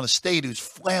Arizona State, who's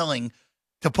flailing,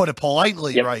 to put it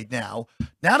politely, right now.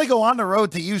 Now they go on the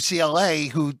road to UCLA,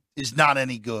 who is not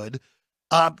any good.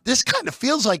 This kind of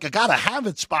feels like a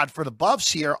gotta-have-it spot for the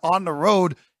Buffs here on the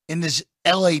road in this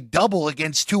LA double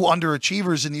against 2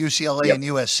 underachievers in UCLA and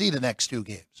USC the next 2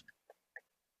 games.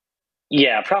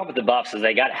 Yeah, problem with the Buffs is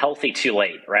they got healthy too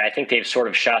late, right? I think they've sort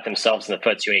of shot themselves in the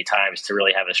foot too many times to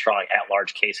really have a strong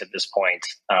at-large case at this point.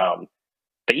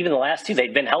 But even the last 2,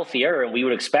 they've been healthier, and we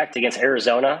would expect against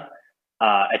Arizona,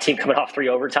 a team coming off 3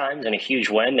 overtimes and a huge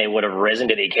win, they would have risen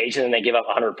to the occasion, and they give up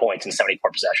 100 points in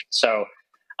 74 possessions. So,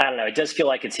 I don't know. It does feel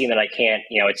like a team that I can't,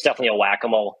 it's definitely a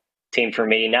whack-a-mole team for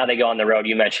me. Now they go on the road,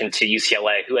 you mentioned, to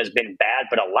UCLA, who has been bad,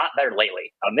 but a lot better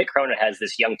lately. Mick Cronin has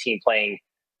this young team playing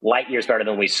light years better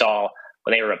than we saw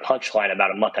when they were a punchline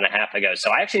about a month and a half ago. So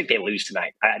I actually think they lose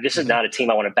tonight. This is not a team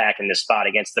I want to back in this spot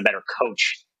against the better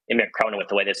coach in Mick Cronin with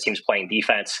the way this team's playing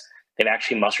defense. They've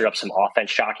actually mustered up some offense,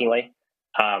 shockingly.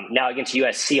 Now against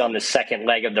USC on the second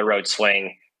leg of the road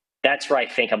swing, that's where I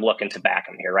think I'm looking to back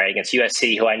them here, right? Against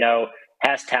USC, who I know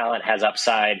has talent, has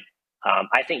upside.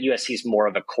 I think USC is more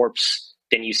of a corpse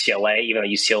than UCLA, even though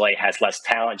UCLA has less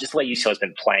talent. Just the way UCLA has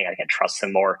been playing, I can trust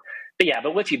them more.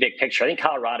 But with you, big picture, I think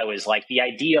Colorado is like, the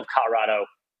idea of Colorado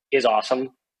is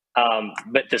awesome.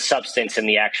 But the substance and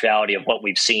the actuality of what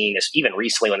we've seen is even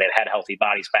recently when they've had healthy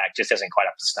bodies back just isn't quite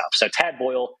up to snuff. So Tad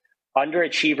Boyle,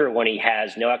 underachiever when he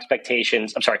has no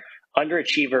expectations. I'm sorry,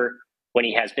 underachiever when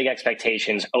he has big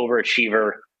expectations,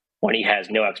 overachiever when he has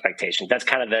no expectations. That's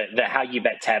kind of the how you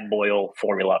bet Tad Boyle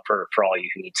formula for all you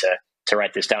who need to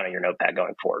write this down in your notepad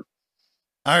going forward.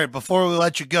 All right, before we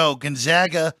let you go,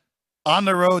 Gonzaga on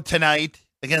the road tonight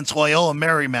against Loyola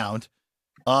Marymount.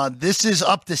 This is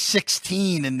up to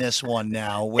 16 in this one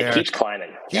now. Where it keeps climbing.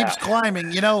 Keeps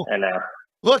climbing. I know.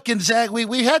 Look, Gonzaga,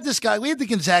 we had this guy. We had the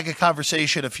Gonzaga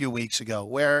conversation a few weeks ago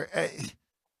where,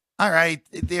 all right,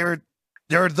 they're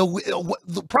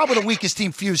probably the weakest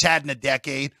team Fuse had in a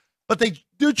decade, but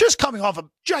they're just coming off a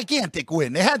gigantic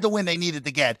win. They had the win they needed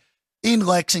to get in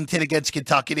Lexington against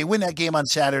Kentucky. They win that game on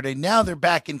Saturday. Now they're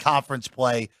back in conference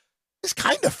play. This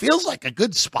kind of feels like a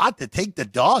good spot to take the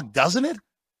dog, doesn't it?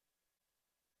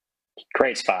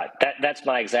 Great spot. That's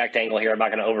my exact angle here. I'm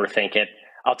not going to overthink it.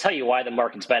 I'll tell you why the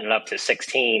market's betting up to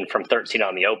 16 from 13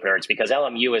 on the opener. It's because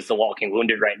LMU is the walking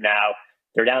wounded right now.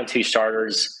 They're down 2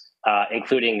 starters,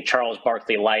 including Charles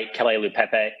Barkley Light, Kelly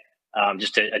Lupepe,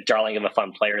 just a darling of a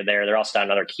fun player there. They're also down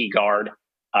another key guard,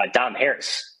 Dom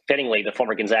Harris, fittingly the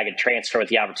former Gonzaga transfer with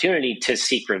the opportunity to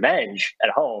seek revenge at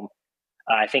home.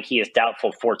 I think he is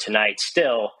doubtful for tonight.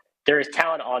 Still, there is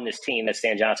talent on this team that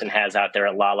Stan Johnson has out there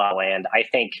at La La Land. I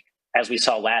think, as we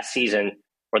saw last season,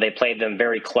 where they played them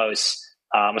very close.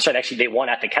 Actually, they won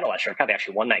at the Kettle last year. They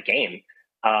actually won that game.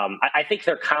 I think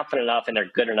they're confident enough and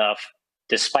they're good enough,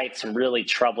 despite some really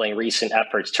troubling recent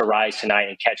efforts, to rise tonight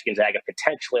and catch Gonzaga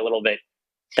potentially a little bit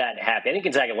fat and happy. I think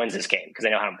Gonzaga wins this game because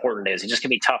they know how important it is. It's just going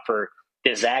to be tough for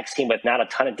the Zags team with not a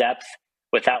ton of depth,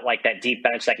 without like that deep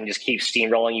bench that can just keep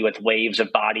steamrolling you with waves of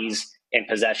bodies and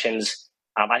possessions.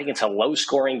 I think it's a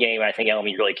low-scoring game. I think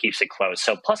LMU really keeps it close.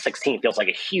 So plus 16 feels like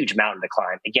a huge mountain to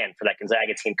climb, again, for that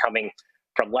Gonzaga team coming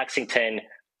from Lexington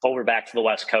over back to the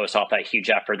West Coast off that huge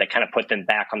effort that kind of put them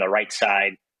back on the right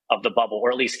side of the bubble,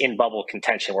 or at least in bubble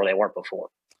contention where they weren't before.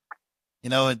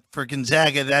 For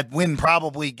Gonzaga, that win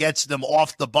probably gets them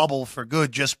off the bubble for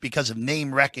good just because of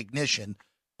name recognition.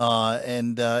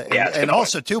 And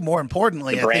also, too, more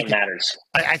importantly, the brand matters.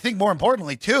 I think more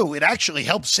importantly, too, it actually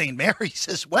helps St. Mary's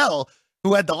as well,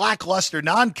 who had the lackluster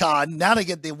non-con. Now they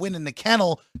get the win in the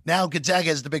Kennel. Now Gonzaga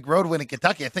has the big road win in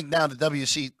Kentucky. I think now the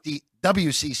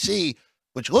WCC,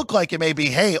 which looked like it may be,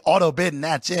 hey, auto bid and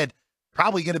that's it.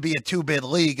 Probably going to be a 2-bid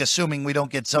league, assuming we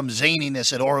don't get some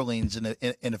zaniness at Orleans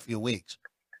in a few weeks.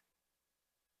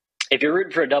 If you're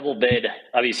rooting for a double bid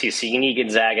WCC, you need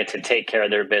Gonzaga to take care of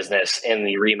their business in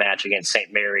the rematch against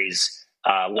St. Mary's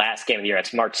last game of the year.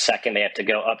 It's March 2nd. They have to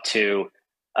go up to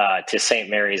St.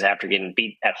 Mary's after getting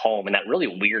beat at home in that really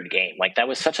weird game. Like, that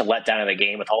was such a letdown of the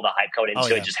game with all the hype code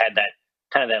into it. Just had that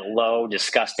kind of that low,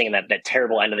 disgusting, and that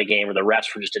terrible end of the game where the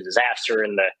refs were just a disaster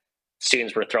and the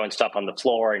students were throwing stuff on the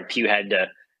floor and Pew had to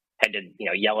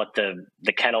yell at the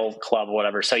Kennel Club or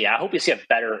whatever. So I hope you see a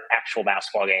better actual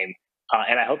basketball game.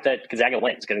 And I hope that Gonzaga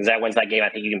wins. Because Gonzaga wins that game, I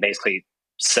think you can basically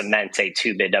cement a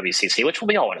 2-bid WCC, which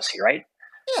we all want to see, right?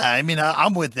 Yeah, I mean,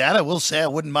 I'm with that. I will say I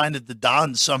wouldn't mind if the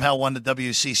Dons somehow won the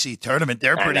WCC tournament.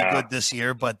 They're pretty good this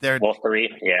year, but they're well,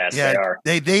 3. Yes, yeah,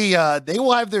 they are. They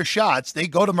will have their shots. They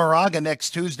go to Moraga next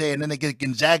Tuesday, and then they get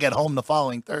Gonzaga at home the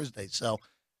following Thursday. So,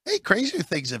 hey, crazier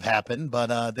things have happened,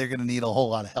 but they're going to need a whole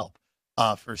lot of help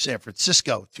for San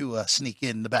Francisco to sneak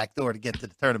in the back door to get to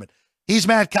the tournament. He's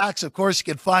Matt Cox. Of course, you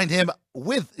can find him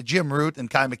with Jim Root and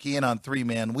Kai McKeon on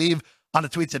 3-Man Weave. On the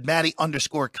tweets at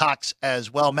Matty_Cox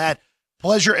as well. Matt,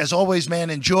 pleasure as always, man.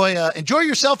 Enjoy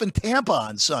yourself in Tampa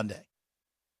on Sunday.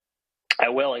 I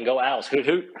will, and go Owls. Hoot,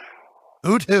 hoot.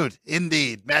 Hoot, hoot.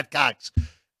 Indeed. Matt Cox,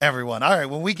 everyone. All right,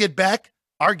 when we get back,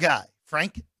 our guy,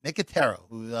 Frank Nicotero,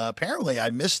 who apparently I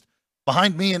missed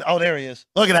behind me. And there he is.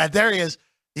 Look at that. There he is.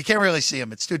 You can't really see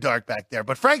him. It's too dark back there.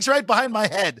 But Frank's right behind my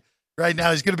head right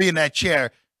now. He's going to be in that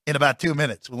chair in about 2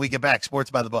 minutes when we get back.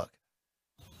 Sports by the Book.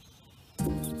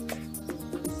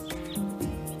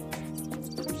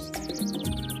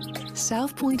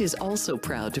 South Point is also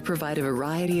proud to provide a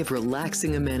variety of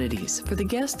relaxing amenities for the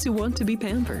guests who want to be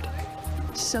pampered.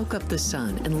 Soak up the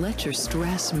sun and let your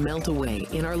stress melt away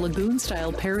in our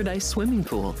lagoon-style paradise swimming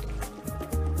pool.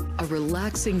 A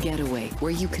relaxing getaway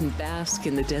where you can bask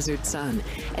in the desert sun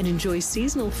and enjoy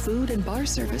seasonal food and bar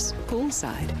service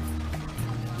poolside.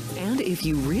 And if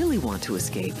you really want to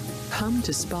escape, come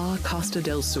to Spa Costa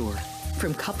del Sur.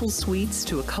 From couple suites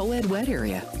to a co-ed wet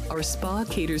area, our spa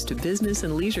caters to business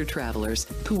and leisure travelers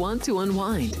who want to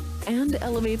unwind and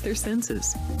elevate their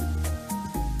senses.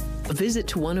 A visit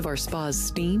to one of our spa's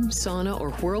steam, sauna, or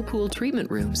whirlpool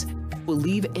treatment rooms will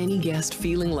leave any guest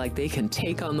feeling like they can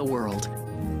take on the world.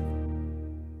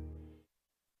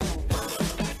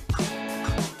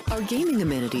 Our gaming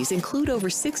amenities include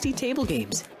over 60 table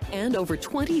games and over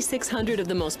 2,600 of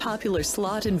the most popular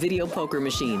slot and video poker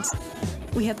machines.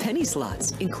 We have penny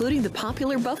slots, including the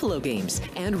popular Buffalo games,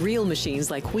 and real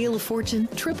machines like Wheel of Fortune,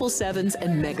 Triple Sevens,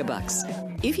 and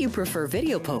Megabucks. If you prefer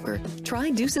video poker, try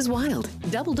Deuces Wild,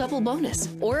 Double Double Bonus,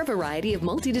 or a variety of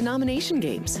multi-denomination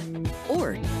games.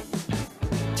 Or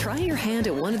try your hand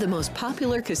at one of the most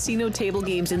popular casino table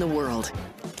games in the world,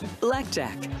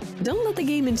 Blackjack. Don't let the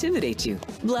game intimidate you.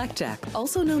 Blackjack,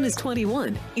 also known as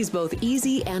 21, is both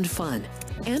easy and fun.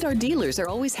 And our dealers are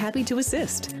always happy to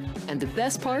assist. And the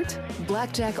best part?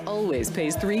 Blackjack always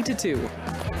pays 3 to 2.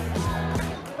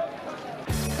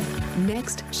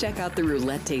 Next, check out the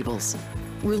roulette tables.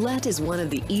 Roulette is one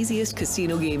of the easiest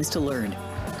casino games to learn,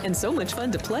 and so much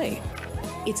fun to play.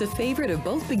 It's a favorite of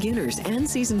both beginners and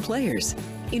seasoned players.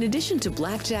 In addition to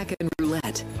blackjack and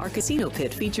roulette, our casino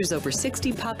pit features over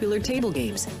 60 popular table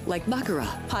games like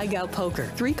Baccarat, Pai Gow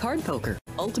Poker, 3-Card Poker,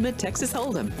 Ultimate Texas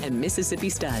Hold'em, and Mississippi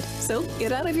Stud. So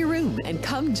get out of your room and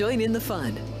come join in the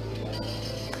fun.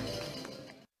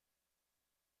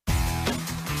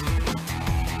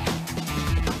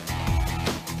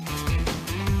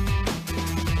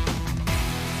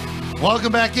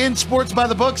 Welcome back in Sports by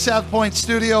the Book, South Point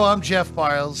Studio. I'm Jeff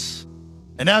Piles.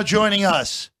 And now joining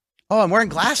us. Oh, I'm wearing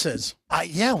glasses.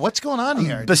 Yeah, what's going on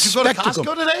here? Did you go to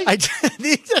Costco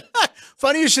today?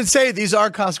 Funny you should say these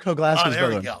are Costco glasses. Oh, there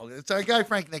we go. It's our guy,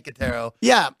 Frank Nicotero.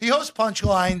 Yeah. He hosts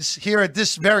Punchlines here at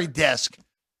this very desk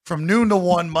from noon to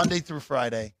 1, Monday through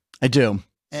Friday. I do.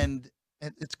 And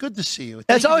it's good to see you.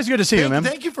 It's always good to see you, man.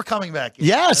 Thank you for coming back.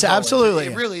 Yes, absolutely.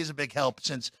 It really is a big help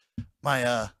since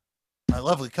my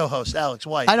lovely co-host, Alex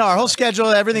White. I know, our whole schedule,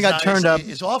 everything got turned up.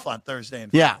 Is off on Thursday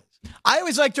and Friday. Fridays. I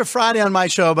always liked your Friday on my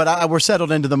show, but we're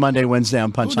settled into the Monday, Wednesday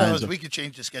on Punchlines. Who knows? We could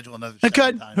change the schedule another time. It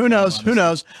could. Who knows? Who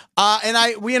knows?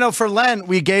 And for Lent,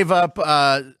 we gave up,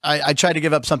 I tried to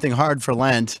give up something hard for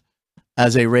Lent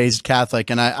as a raised Catholic,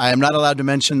 and I am not allowed to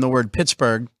mention the word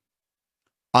Pittsburgh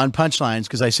on Punchlines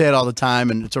because I say it all the time,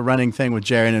 and it's a running thing with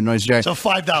Jerry and it annoys Jerry. So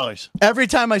 $5. Every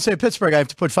time I say Pittsburgh, I have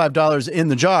to put $5 in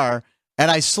the jar. And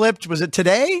I slipped. Was it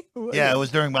today? Yeah, it was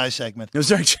during my segment. It was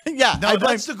during. Yeah, no,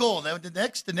 that's the goal.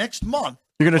 The next month,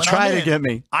 you're going to try to get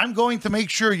me. I'm going to make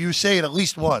sure you say it at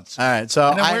least once. All right.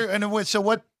 So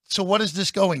so what is this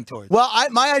going towards? Well,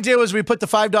 my idea was we put the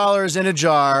 $5 in a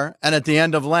jar, and at the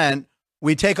end of Lent,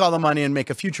 we take all the money and make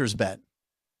a futures bet.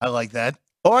 I like that.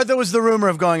 Or there was the rumor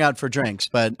of going out for drinks,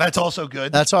 but that's also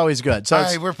good. That's always good. So all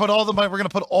right, we're going to put all the money. We're going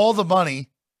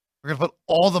to put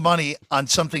all the money on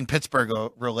something Pittsburgh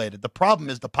related. The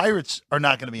problem is the Pirates are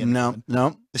not going to be in No.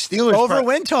 The Steelers over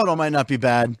win total might not be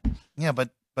bad. Yeah, but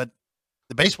the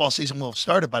baseball season will have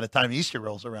started by the time Easter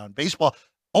rolls around. Baseball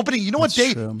opening. You know what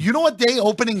day? True. You know what day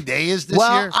opening day is this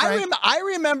year? I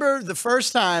remember the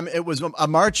first time it was a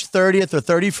March 30th or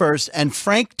 31st, and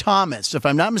Frank Thomas, if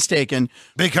I'm not mistaken,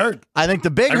 Big Hurt. I think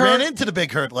the Big Hurt. I ran into the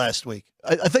Big Hurt last week.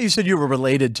 I thought you said you were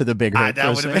related to the Big Hurt.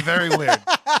 That would have been very weird.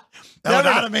 That would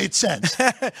not have made sense.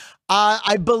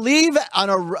 I believe on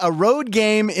a road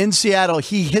game in Seattle,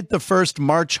 he hit the first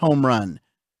March home run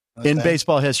in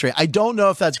baseball history. I don't know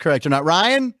if that's correct or not.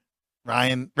 Ryan,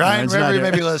 wherever you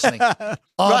may be listening.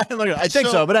 Ryan, look, I think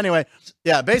so. But anyway,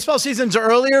 yeah, baseball season's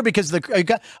earlier because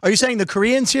are you saying the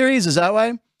Korean series? Is that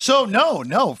why? So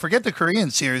no, forget the Korean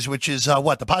series, which is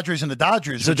the Padres and the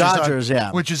Dodgers.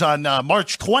 Which is on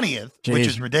March 20th, which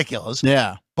is ridiculous.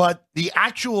 Yeah. But the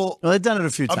actual they've done it a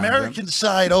few times. American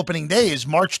side opening day is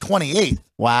March 28th.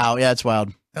 Wow. Yeah, it's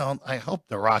wild. I hope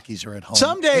the Rockies are at home.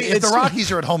 Someday, if the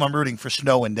Rockies are at home, I'm rooting for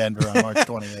snow in Denver on March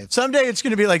 28th. Someday it's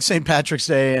going to be like St. Patrick's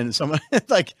Day and someone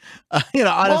honestly.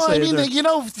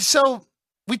 Well, so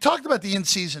we talked about the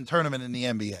in-season tournament in the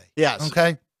NBA. Yes.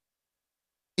 Okay.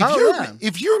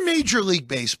 If you're Major League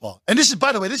Baseball, and this is,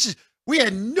 by the way, we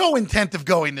had no intent of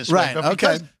going this way.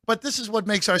 But this is what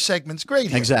makes our segments great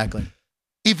here. Exactly.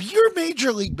 If you're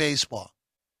Major League Baseball,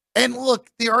 and look,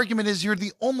 the argument is you're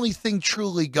the only thing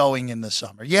truly going in the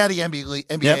summer. Yeah, the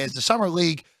NBA is the summer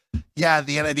league. Yeah,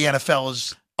 the NFL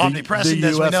is omnipresent, the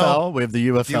as UFL, we know. We have the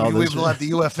UFL. We will have the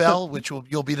UFL, which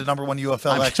you'll be the number one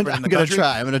UFL expert in the country.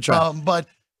 I'm going to try. But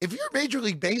if you're Major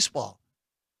League Baseball,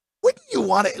 wouldn't you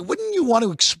want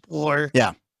to explore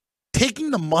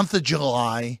taking the month of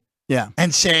July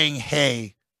and saying,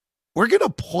 hey, we're gonna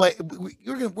play.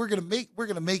 We're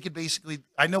gonna make it basically.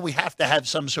 I know we have to have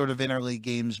some sort of interleague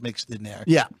games mixed in there.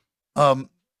 Yeah.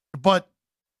 But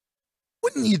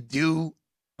wouldn't you do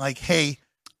like, hey,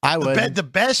 I would.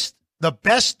 The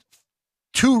best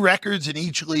two records in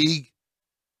each league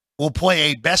will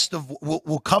play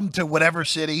will come to whatever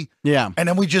city. Yeah. And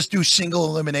then we just do single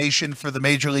elimination for the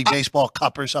Major League Baseball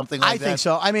Cup or something like that. I think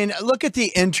so. I mean, look at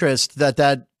the interest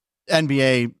that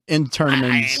NBA in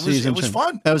tournament season. It was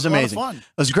fun. That was amazing. It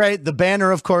was great. The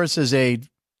banner, of course, is a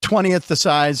 20th the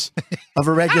size of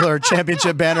a regular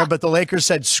championship banner, but the Lakers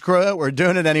said, screw it, we're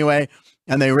doing it anyway.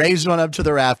 And they raised one up to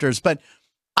the rafters. But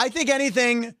I think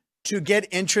anything to get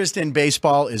interest in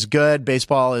baseball is good.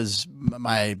 Baseball is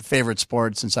my favorite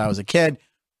sport since I was a kid.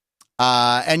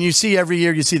 And you see every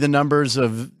year, you see the numbers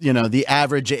of, the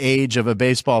average age of a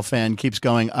baseball fan keeps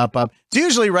going up. It's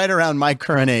usually right around my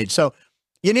current age. So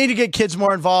you need to get kids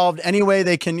more involved any way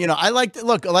they can. A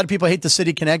lot of people hate the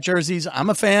City Connect jerseys. I'm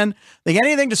a fan. Like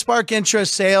anything to spark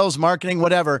interest, sales, marketing,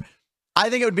 whatever. I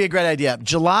think it would be a great idea.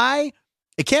 July,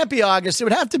 it can't be August. It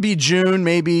would have to be June,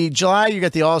 maybe. July, you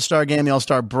get the All-Star game, the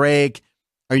All-Star break.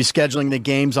 Are you scheduling the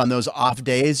games on those off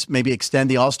days? Maybe extend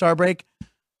the All-Star break.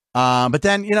 But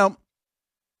then,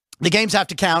 the games have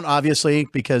to count, obviously,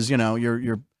 because,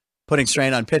 you're putting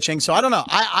strain on pitching. So I don't know.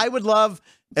 I would love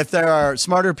if there are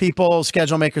smarter people,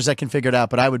 schedule makers that can figure it out,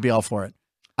 but I would be all for it.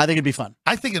 I think it'd be fun.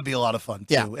 I think it'd be a lot of fun,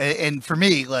 too. Yeah. And for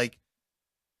me,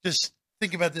 just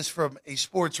think about this from a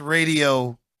sports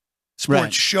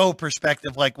show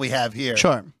perspective like we have here.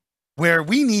 Sure. Where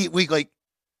there's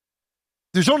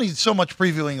only so much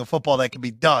previewing of football that can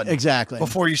be done. Exactly.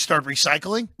 Before you start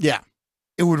recycling. Yeah.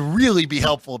 It would really be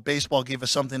helpful if baseball gave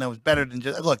us something that was better than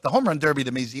just, look, the Home Run Derby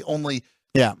to me is the only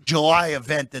July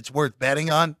event that's worth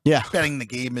betting on. Yeah. Betting the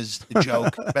game is a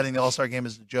joke. Betting the All-Star game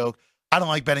is a joke. I don't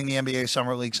like betting the NBA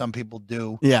Summer League. Some people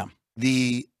do. Yeah.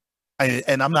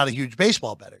 And I'm not a huge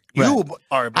baseball bettor. Right. You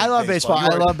are a big I love baseball.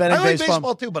 I love betting I like baseball.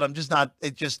 baseball too, but I'm just not.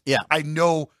 I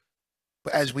know,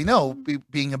 as we know,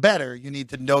 being a bettor, you need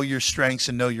to know your strengths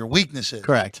and know your weaknesses.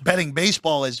 Correct. Betting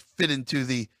baseball is fit into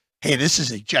the, hey, this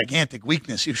is a gigantic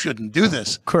weakness. You shouldn't do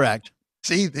this. Correct.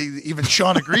 See, even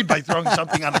Sean agreed by throwing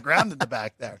something on the ground in the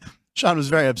back there. Sean was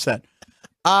very upset.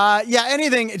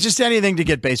 Anything to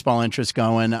get baseball interest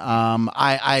going. Look,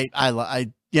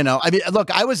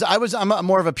 I'm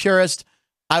more of a purist.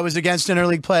 I was against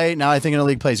interleague play. Now I think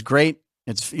interleague play is great.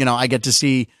 It's, I get to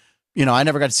see, I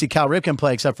never got to see Cal Ripken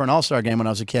play except for an All-Star game when I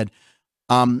was a kid.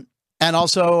 And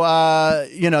also,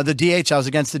 the DH, I was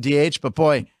against the DH, but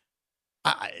boy,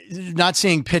 not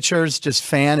seeing pitchers just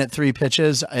fan at 3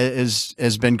 pitches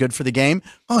has been good for the game.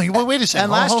 Oh, wait a second.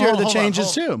 And last year, the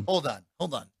changes too. Hold on.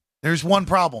 There's one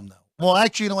problem, though. Well,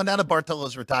 actually, now that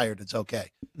Bartolo's retired, it's okay.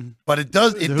 But it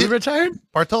does. Who retired?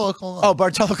 Bartolo Colon. Oh,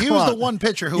 Bartolo Colon. He was the one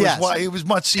pitcher who was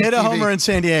much seen. Hit a homer in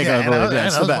San Diego, I believe.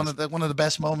 That was one of the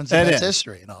best moments in its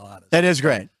history, in all honesty. That is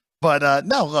great. But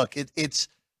no, look, it's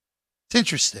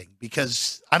interesting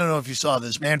because I don't know if you saw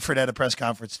this. Manfred had a press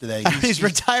conference today. He's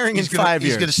retiring in 5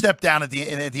 years. He's going to step down at the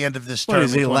end of this term. What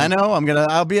is he, Leno?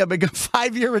 I'll be a big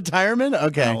 5-year retirement.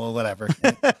 Okay, well, whatever.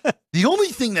 The only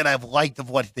thing that I've liked of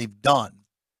what they've done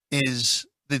is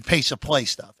the pace of play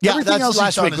stuff. Yeah, everything else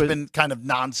he's done has been kind of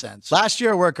nonsense. Last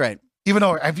year worked great. Even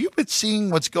though, have you been seeing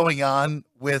what's going on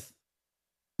with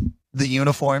the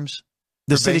uniforms?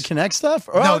 The City Connect stuff?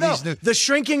 Oh, no, the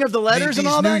shrinking of the letters and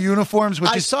all that? These new uniforms.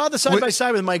 I saw the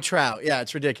side-by-side with Mike Trout. Yeah,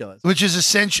 it's ridiculous. Which is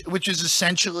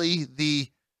essentially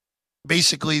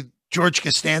basically George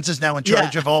Costanza's now in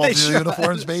charge of all of the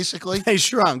uniforms, basically. They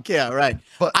shrunk, yeah, right.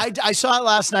 But I saw it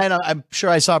last night. I'm sure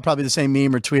I saw probably the same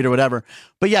meme or tweet or whatever.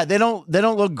 But yeah, they don't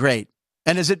look great.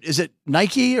 And is it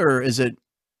Nike or is it?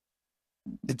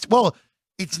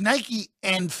 It's Nike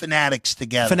and Fanatics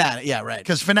together. Fanatic, yeah, right.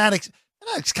 Because Fanatics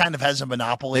kind of has a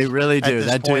monopoly. They really do. At this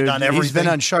that point dude, on everything. He's been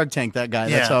on Shark Tank. That guy.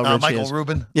 That's how rich Michael he is.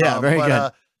 Rubin. Yeah, very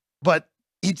good. But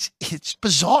it's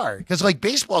bizarre because like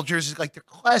baseball jerseys, like they're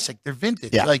classic, they're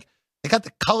vintage. Yeah. Like they got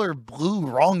the color blue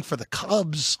wrong for the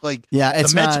Cubs. Like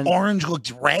it's the Mets orange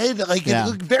looks red. Like it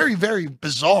looked very, very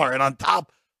bizarre. And on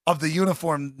top of the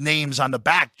uniform names on the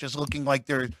back, just looking like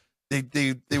they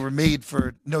were made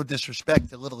for, no disrespect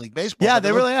to Little League baseball. Yeah,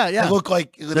 they really are. Yeah, they look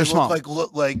like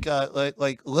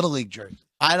like Little League jerseys.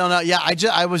 I don't know. Yeah,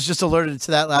 I was just alerted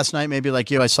to that last night. Maybe like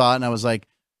you, I saw it and I was like,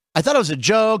 I thought it was a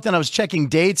joke. Then I was checking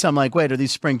dates. I'm like, wait, are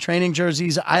these spring training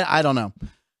jerseys? I don't know.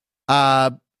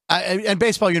 And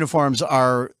baseball uniforms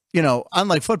are,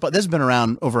 unlike football. This has been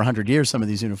around over 100 years. Some of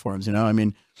these uniforms, I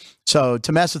mean, so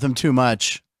to mess with them too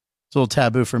much. It's a little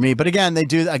taboo for me, but again,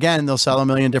 they'll sell a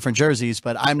million different jerseys,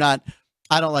 but I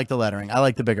don't like the lettering. I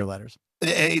like the bigger letters.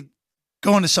 Hey,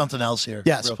 going to something else here.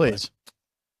 Yes, please. Quick.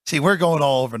 See, we're going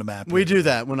all over the map. We do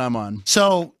that when I'm on.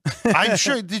 So I'm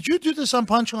sure, did you do this on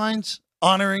Punchlines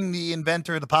honoring the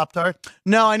inventor of the Pop-Tart?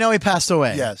 No, I know he passed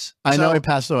away. Yes. I know he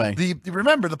passed away.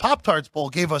 Remember, the Pop-Tarts Bowl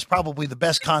gave us probably the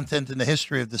best content in the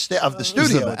history of the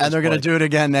studio. And they're going to do it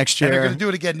again next year. And they're going to do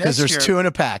it again next year. Because there's 2 in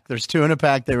a pack. There's 2 in a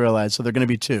pack, they realized. So they're going to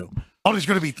be 2. Oh, there's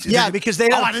going to be 2. Yeah, because they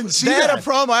had a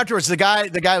promo afterwards. The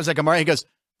guy was like, he goes,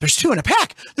 there's 2 in a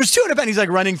pack. There's 2 in a pack. And he's like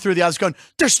running through the house going,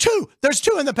 there's 2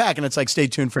 in the pack. And it's like, stay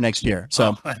tuned for next year.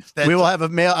 So we will have a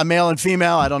male and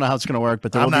female. I don't know how it's going to work,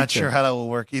 but I'm not sure how that will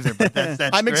work either. But that's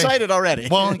I'm great. excited already.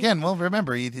 Well,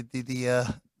 remember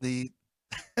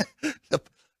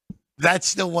that's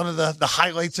still one of the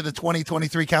highlights of the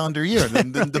 2023 calendar year.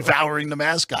 Them devouring the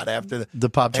mascot after the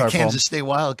Pop-Tart Kansas State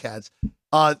Wildcats.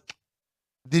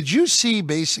 Did you see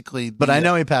basically? But I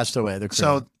know he passed away.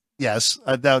 So yes,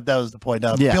 that was the point.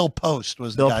 Bill Post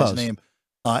was the guy's name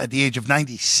at the age of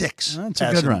 96. That's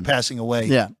a good run. Passing away.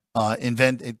 Yeah.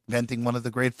 Inventing one of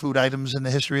the great food items in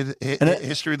the history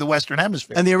of the Western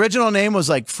Hemisphere. And the original name was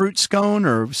like fruit scone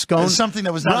or scone. Something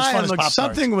that was not as fun as Pop-Tarts.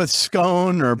 Something with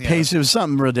scone or paste. It was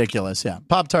something ridiculous. Yeah.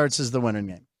 Pop-Tarts is the winning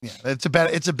name. Yeah,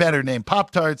 it's a better name.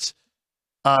 Pop-Tarts,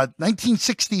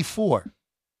 1964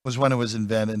 was when it was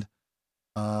invented.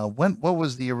 What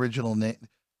was the original name?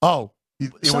 Oh,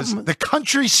 it was the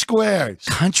Country Squares.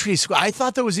 Country Square. I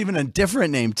thought there was even a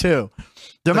different name too.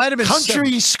 There might have been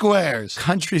Country Squares.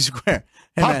 Country Square.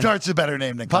 Hey, Pop-Tart's a better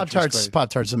name than Pop-Tarts.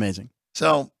 Pop-Tarts amazing.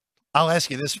 So I'll ask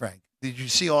you this, Frank. Did you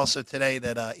see also today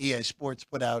that EA Sports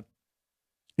put out?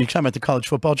 You talking about the college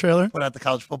football trailer? Put out the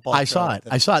college football. I saw it.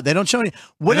 They don't show any.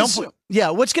 What's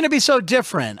going to be so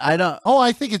different? I don't. Oh,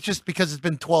 I think it's just because it's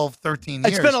been 12, 13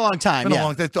 years. It's been a long time. It's been a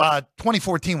long.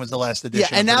 2014 was the last edition.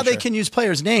 Yeah, and now they can use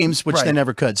players' names, which they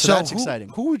never could. So that's exciting.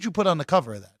 Who would you put on the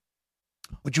cover of that?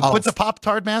 Would you put the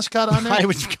Pop-Tart mascot on there? I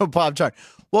would go Pop-Tart.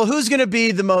 Well, who's going to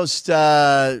be the most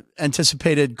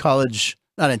anticipated college?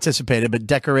 Not anticipated, but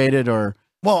decorated or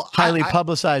highly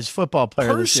publicized football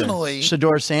player personally, this year?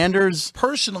 Shedeur Sanders.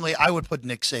 Personally, I would put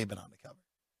Nick Saban on the cover.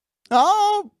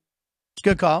 Oh,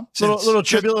 good call. Little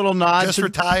tribute, little nod. Just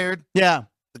retired. Yeah.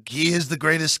 He is the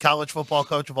greatest college football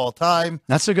coach of all time.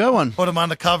 That's a good one. Put him on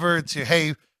the cover and say,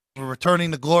 hey, we're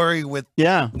returning to glory with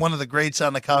one of the greats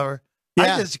on the cover.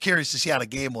 Yeah. I'm just curious to see how the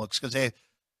game looks because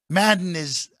Madden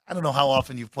is, I don't know how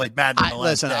often you've played Madden in the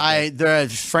last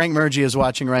decade. Frank Murgy is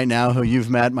watching right now, who you've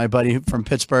met, my buddy from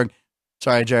Pittsburgh.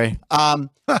 Sorry, Jerry.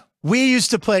 We used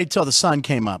to play till the sun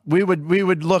came up. We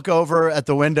would look over at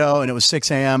the window and it was 6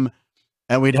 a.m.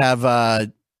 and we'd have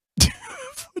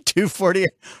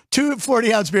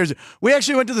 40-ounce beers. We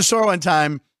actually went to the store one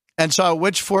time and saw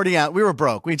which 40-ounce. We were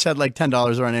broke. We each had like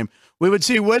 $10 to our name. We would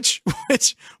see which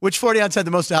 40-ounce had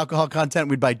the most alcohol content.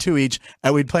 We'd buy 2 each,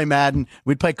 and we'd play Madden.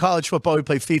 We'd play college football. We'd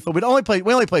play FIFA. We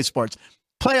only play sports.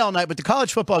 Play all night, but the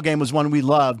college football game was one we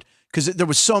loved because there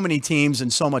was so many teams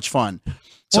and so much fun.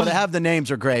 So to have the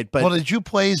names are great. But did you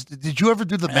ever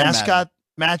do the mascot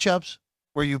matchups?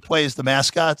 Where you play as the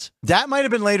mascots? That might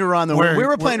have been later on. We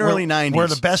were playing early 90s. Where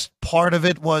the best part of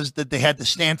it was that they had the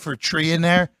Stanford tree in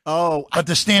there. Oh. But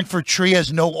the Stanford tree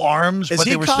has no arms. Is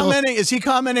he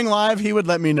commenting live? He would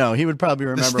let me know. He would probably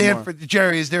remember more.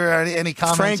 Jerry, is there any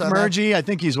comments Frank on Murgy, that? I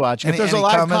think he's watching. If there's a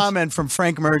live comment from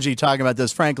Frank Murgy talking about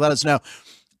this, Frank, let us know.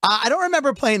 I don't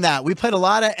remember playing that. We played a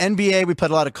lot of NBA. We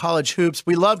played a lot of college hoops.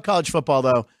 We loved college football,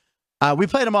 though. We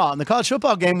played them all. In the college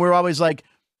football game, we were always like,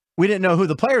 we didn't know who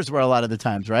the players were a lot of the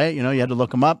times, right? You had to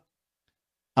look them up.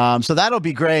 So that'll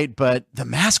be great. But the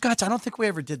mascots, I don't think we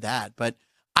ever did that. But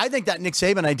I think that Nick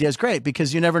Saban idea is great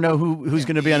because you never know who's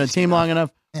going to be on a team long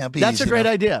enough. Yeah, that's a great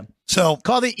idea. So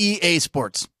call the EA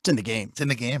Sports. It's in the game. It's in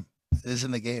the game. It is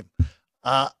in the game.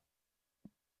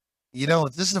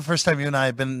 This is the first time you and I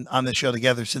have been on this show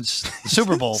together since the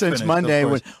Super Bowl since finished, Monday,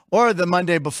 or the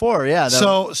Monday before. Yeah.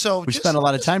 So we spent a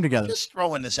lot of time together. Just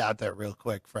throwing this out there real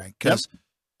quick, Frank, because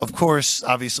of course,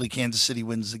 obviously, Kansas City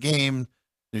wins the game.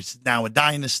 There's now a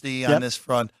dynasty on this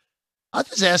front. I'll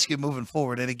just ask you moving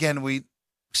forward, and again, we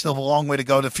still have a long way to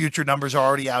go. The future numbers are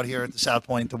already out here at the South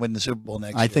Point to win the Super Bowl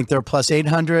next year. I think they're plus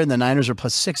 800, and the Niners are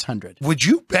plus 600. Would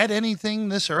you bet anything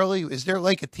this early? Is there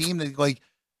like a team that would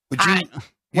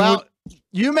you?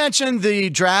 You mentioned the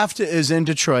draft is in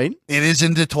Detroit. It is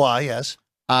in Detroit, yes.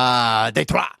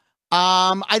 Detroit.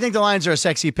 I think the Lions are a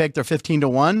sexy pick. They're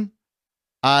 15-1.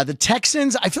 The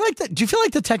Texans, do you feel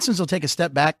like the Texans will take a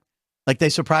step back? Like they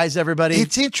surprised everybody?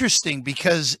 It's interesting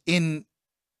because in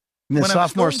the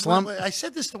sophomore slump. I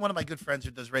said this to one of my good friends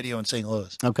who does radio in St.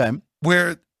 Louis. Okay.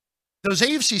 Where those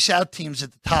AFC South teams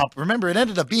at the top, remember, it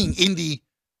ended up being Indy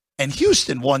and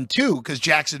Houston won too because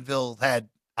Jacksonville had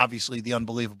obviously the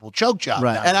unbelievable choke job.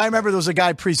 Right. And I remember there was a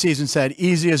guy preseason said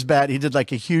easiest bet. He did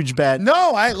like a huge bet.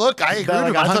 No, I agree with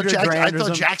him. I thought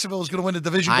 $100,000 Jacksonville was going to win the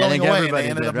division going away, and they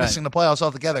ended up missing the playoffs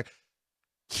altogether.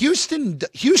 Houston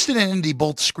and Indy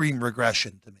both scream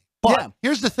regression to me. But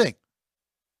here's the thing.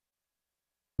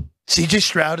 CJ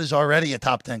Stroud is already a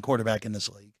top 10 quarterback in this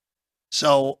league.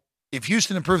 So if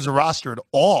Houston improves the roster at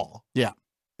all, they're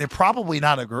probably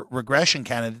not a regression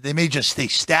candidate. They may just stay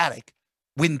static,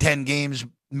 win 10 games,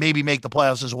 maybe make the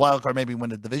playoffs as a wild card, maybe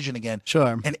win the division again.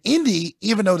 Sure. And Indy,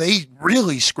 even though they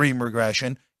really scream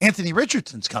regression, Anthony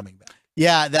Richardson's coming back.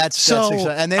 Yeah, that's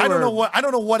and I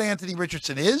don't know what Anthony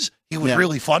Richardson is. He was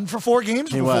really fun for 4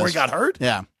 games before he got hurt.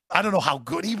 Yeah. I don't know how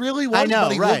good he really was. I know,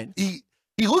 but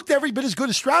he looked every bit as good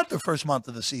as Stroud the first month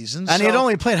of the season. And he had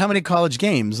only played how many college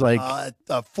games? Like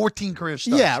 14 career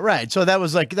starts. Yeah, right. So that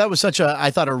was such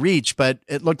a reach, but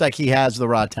it looked like he has the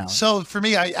raw talent. So for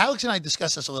me, Alex and I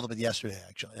discussed this a little bit yesterday,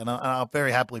 actually, and I'll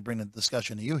very happily bring the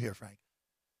discussion to you here, Frank.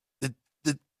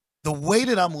 The way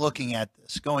that I'm looking at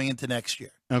this going into next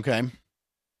year. Okay.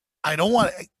 I don't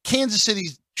want Kansas City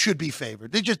should be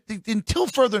favored. Until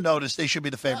further notice, they should be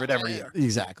the favorite every year.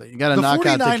 Exactly. You got to knock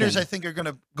out the 49ers, I think, are going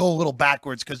to go a little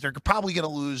backwards because they're probably going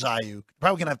to lose Ayuk.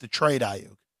 Probably going to have to trade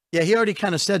Ayuk. Yeah, he already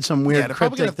kind of said some weird they're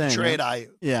probably cryptic going to thing. trade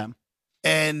Ayuk. Yeah.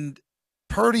 And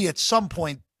Purdy, at some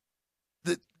point,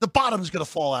 the bottom's going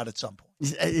to fall out at some point.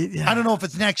 I don't know if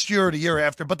it's next year or the year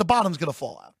after, but the bottom's going to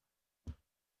fall out.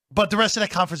 But the rest of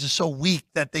that conference is so weak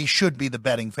that they should be the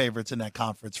betting favorites in that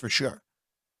conference for sure.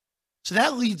 So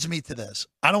that leads me to this.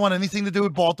 I don't want anything to do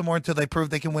with Baltimore until they prove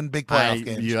they can win big playoff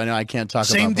games. I know I can't talk about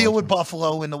Same deal Baltimore. with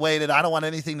Buffalo in the way that I don't want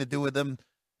anything to do with them.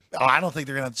 I don't think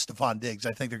they're going to have Stephon Diggs.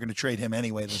 I think they're going to trade him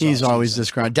anyway. He's always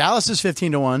disgruntled. Dallas is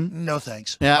 15-1. No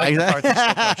thanks. Yeah,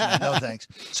 exactly. No thanks.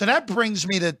 So that brings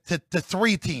me to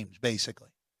 3 teams, basically.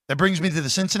 That brings me to the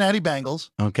Cincinnati Bengals.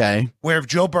 Okay. Where if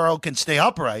Joe Burrow can stay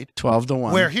upright.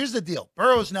 12-1. Where here's the deal.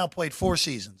 Burrow's now played 4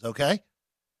 seasons, okay?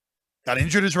 Got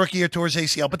injured his rookie year, tore his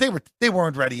ACL, but they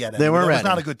weren't ready yet. They weren't ready. It was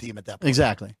not a good team at that point.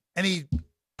 Exactly. And he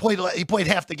played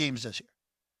half the games this year.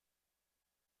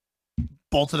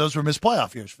 Both of those were missed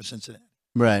playoff years for Cincinnati.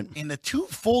 Right. In the 2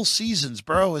 full seasons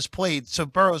Burrow has played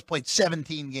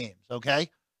 17 games, okay?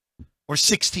 Or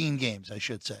 16 games, I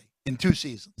should say, in 2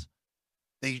 seasons.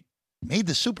 They made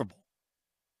the Super Bowl.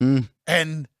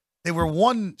 And they were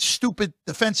 1 stupid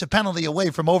defensive penalty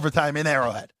away from overtime in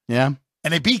Arrowhead. Yeah.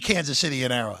 And they beat Kansas City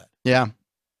in Arrowhead. Yeah.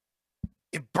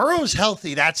 If Burrow's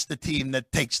healthy, that's the team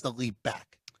that takes the leap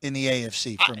back in the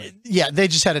AFC for me. Yeah, they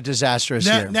just had a disastrous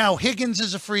year. Now Higgins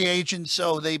is a free agent,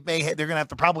 so they're going to have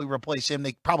to probably replace him.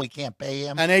 They probably can't pay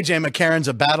him. And AJ McCarron's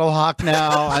a battle hawk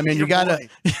now. I mean, you got to.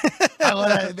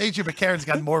 AJ McCarron's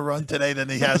got more run today than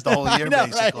he has the whole year,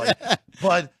 basically. Right?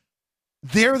 But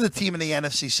they're the team in the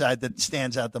NFC side that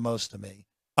stands out the most to me.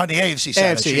 On the AFC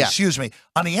side, excuse me.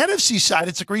 On the NFC side,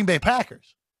 it's the Green Bay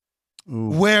Packers,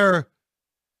 where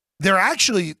they're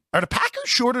actually – are the Packers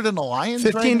shorter than the Lions?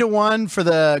 15-1 for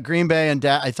the Green Bay and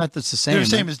I thought that's the same. They're the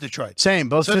same as Detroit. Same,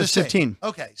 both 15.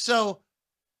 Okay, so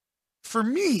for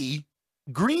me,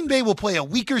 Green Bay will play a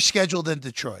weaker schedule than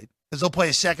Detroit because they'll play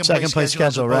a second-place schedule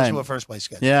as opposed to a first-place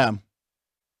schedule. Yeah.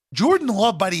 Jordan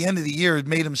Love, by the end of the year,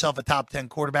 made himself a top 10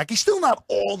 quarterback. He's still not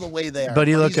all the way there. But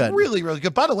he looked good. Really, really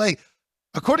good. By the way,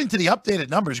 according to the updated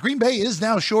numbers, Green Bay is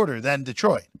now shorter than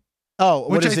Detroit. Oh,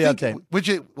 what is the update?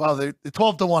 They're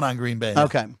 12-1 on Green Bay.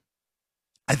 Okay.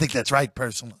 I think that's right,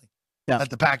 personally. Yeah. That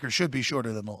the Packers should be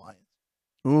shorter than the Lions.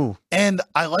 Ooh. And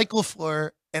I like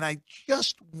LaFleur, and I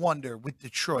just wonder with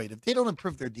Detroit, if they don't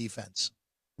improve their defense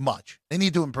much, they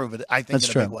need to improve it, I think, That's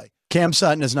in true. a big way. Cam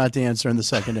Sutton is not the answer in the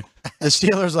secondary. The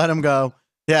Steelers let him go.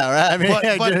 Yeah, right. I mean,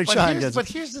 but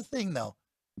here's the thing, though,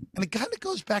 and it kind of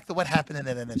goes back to what happened in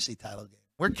that NFC title game,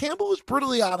 where Campbell was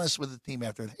brutally honest with the team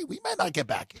after, hey, we might not get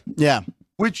back here. Yeah.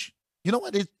 Which, you know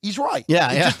what? He's right.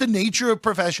 Yeah, it's just the nature of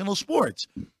professional sports.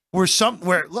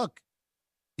 Where look,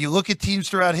 you look at teams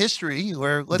throughout history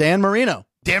where Dan Marino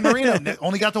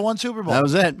only got to one Super Bowl. That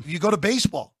was it. You go to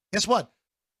baseball. Guess what?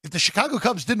 If the Chicago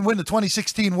Cubs didn't win the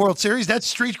 2016 World Series, that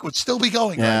streak would still be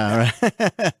going. Yeah,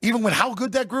 right. Even with how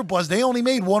good that group was, they only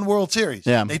made one World Series.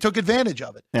 Yeah. They took advantage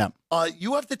of it. Yeah.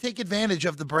 You have to take advantage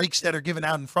of the breaks that are given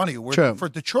out in front of you. True. For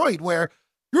Detroit, where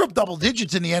you're up double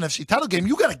digits in the NFC title game,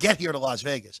 you got to get here to Las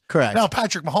Vegas. Correct. Now,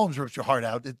 Patrick Mahomes rips your heart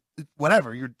out.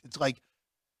 Whatever. It's like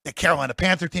the Carolina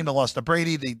Panther team that lost to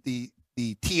Brady,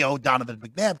 the T.O. Donovan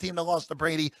McNabb team that lost to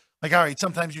Brady. Like, all right,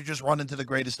 sometimes you just run into the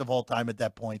greatest of all time at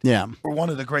that point. Yeah. Or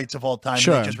one of the greats of all time.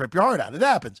 Sure. And they just rip your heart out. It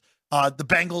happens. The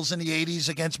Bengals in the 80s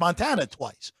against Montana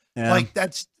twice. Yeah. Like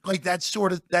that's that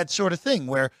sort of thing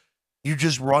where you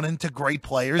just run into great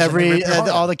players.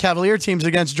 All the Cavalier teams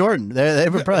against Jordan. They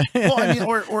were probably well, I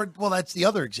mean, that's the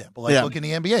other example. Like look in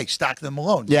the NBA, Stockton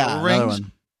Malone. Yeah, rings.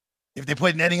 One. If they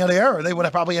played in any other era, they would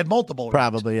have probably had multiple rings.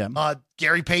 Probably, yeah.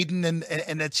 Gary Payton and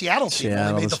that Seattle team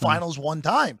only made the finals one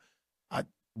time.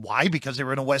 Why? Because they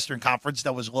were in a Western Conference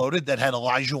that was loaded, that had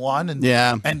Olajuwon,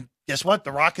 and guess what?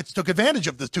 The Rockets took advantage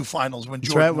of the two finals when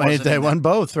Jordan wasn't they won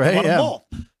both, right? They won them both.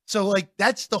 So, like,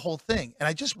 that's the whole thing. And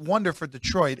I just wonder for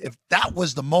Detroit if that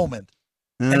was the moment,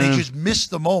 and they just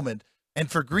missed the moment. And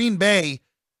for Green Bay,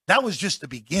 that was just the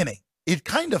beginning. It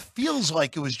kind of feels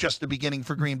like it was just the beginning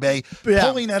for Green Bay,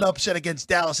 pulling that upset against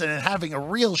Dallas and then having a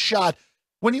real shot.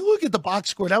 When you look at the box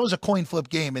score, that was a coin flip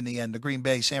game in the end, the Green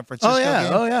Bay-San Francisco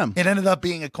game. Oh, yeah. It ended up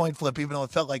being a coin flip, even though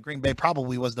it felt like Green Bay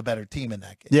probably was the better team in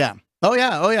that game. Yeah. Oh,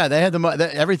 yeah. They had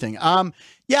everything. Yeah,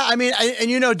 I mean,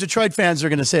 Detroit fans are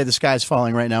going to say the sky's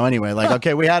falling right now anyway. Like,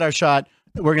 okay, we had our shot.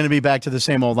 We're going to be back to the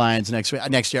same old Lions next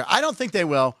year. I don't think they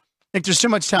will. I think there's too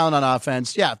much talent on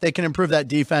offense. Yeah, if they can improve that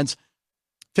defense,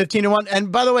 15-1.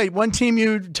 And by the way, one team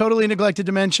you totally neglected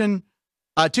to mention,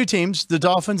 two teams, the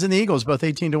Dolphins and the Eagles, both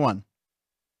 18-1.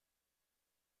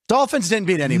 Dolphins didn't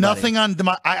beat anybody. Nothing on.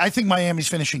 I think Miami's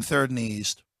finishing third in the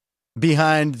East,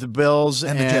 behind the Bills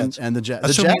and the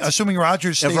Jets. Assuming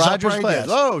Rodgers stays upright. Plays. Yes.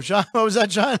 Oh, Sean, what was that,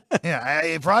 John? Yeah,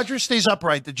 if Rodgers stays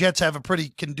upright, the Jets have a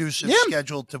pretty conducive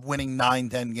schedule to winning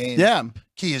 9-10 games. Yeah,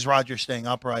 key is Rodgers staying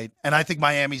upright, and I think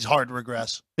Miami's hard to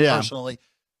regress. Personally,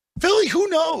 Philly, who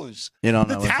knows? You don't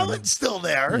know. The talent's still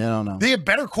there. You don't know. They have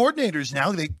better coordinators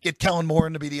now. They get Kellen Moore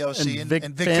in to be the OC and Vic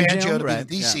Fangio to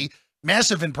be the DC. Yeah.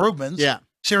 Massive improvements. Yeah.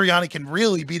 Sirianni can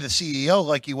really be the CEO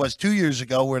like he was 2 years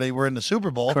ago where they were in the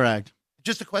Super Bowl. Correct.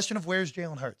 Just a question of where's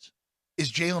Jalen Hurts?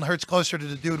 Is Jalen Hurts closer to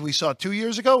the dude we saw 2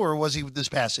 years ago, or was he this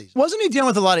past season? Wasn't he dealing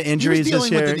with a lot of injuries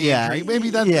this year? With the injury. Maybe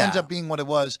that ends up being what it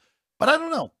was. But I don't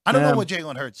know. I don't know what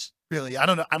Jalen Hurts really. I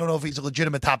don't know if he's a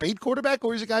legitimate top 8 quarterback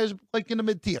or he's a guy who's like in the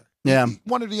mid tier. Yeah.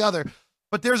 One or the other.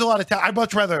 But there's a lot of talent. I'd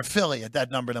much rather have Philly at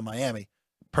that number than Miami.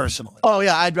 Personally. Oh,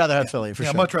 yeah, I'd rather have Philly for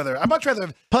sure. I'd much rather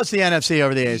plus the NFC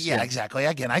over the AFC. Yeah, exactly.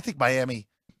 Again, I think Miami,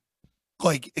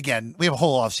 we have a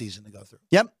whole offseason to go through.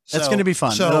 Yep, that's going to be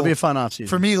fun. It'll be a fun offseason.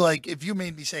 For me, like, if you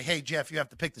made me say, hey, Jeff, you have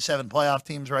to pick the 7 playoff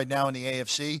teams right now in the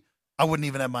AFC, I wouldn't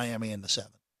even have Miami in the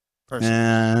 7, personally.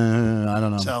 I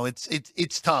don't know. So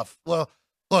it's tough. Well,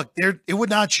 look, it would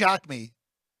not shock me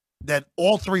that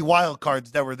all 3 wild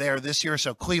cards that were there this year,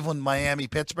 so Cleveland, Miami,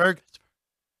 Pittsburgh,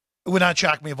 it would not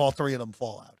shock me if all 3 of them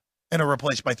fall out and are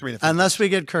replaced by 3 different. Unless we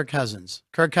get Kirk Cousins.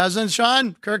 Kirk Cousins,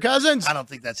 Sean? Kirk Cousins? I don't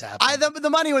think that's happening. The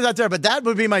money was out there, but that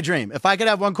would be my dream. If I could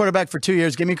have one quarterback for 2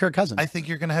 years, give me Kirk Cousins. I think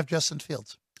you're going to have Justin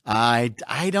Fields. I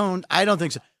don't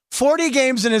think so. 40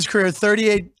 games in his career,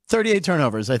 38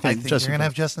 turnovers, I think. You're going to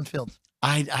have Justin Fields.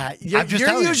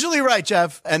 You're usually right,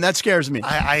 Jeff, and that scares me.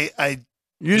 I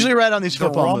usually right on these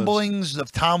football rumblings moves.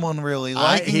 Of Tomlin really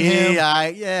liking him.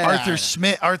 Arthur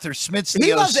Smith's the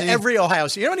He OC. loves every Ohio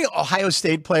State. You know how many Ohio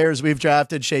State players we've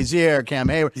drafted? Shazier, Cam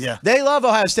Hayward. Yeah. They love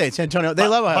Ohio State. San Antonio. They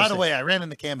love Ohio State. By the way, I ran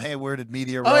into Cam Hayward at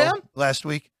Media Row last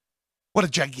week. What a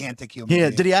gigantic human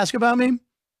being. Did he ask about me?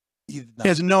 He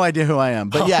has no idea who I am.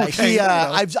 But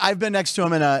I've been next to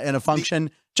him in a function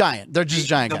giant. They're just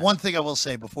giant The guys. one thing I will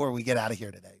say before we get out of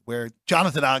here today, where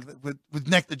Jonathan Ogden, with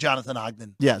next to Jonathan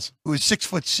Ogden, Yes. who is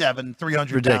 6'7",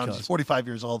 300 Ridiculous. pounds, 45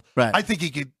 years old. Right. I think he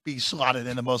could be slotted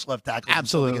into most left tackles.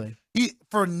 Absolutely.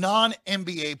 For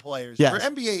non-NBA players, Yes. for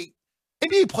NBA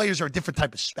players are a different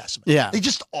type of specimen. Yeah. They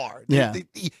just are. Yeah.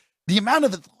 The amount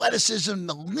of athleticism,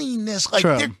 the leanness, like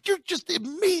True. they're just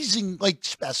amazing, like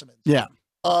specimens. Yeah.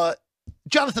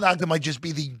 Jonathan Ogden might just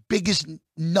be the biggest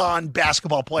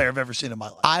non-basketball player I've ever seen in my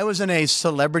life. I was in a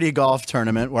celebrity golf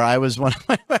tournament where I was one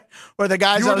of where the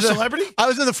guys. You were I was a celebrity? I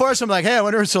was in the forest. I'm like, hey, I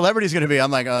wonder who celebrity's going to be.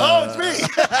 I'm like, Oh, it's me.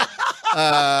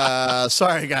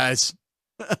 Sorry, guys.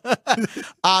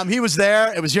 He was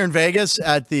there. It was here in Vegas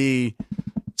at the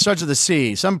starts with the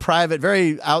C, some private,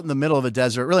 very out in the middle of the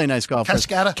desert, really nice golf course.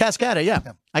 Cascada, yeah.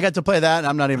 I got to play that, and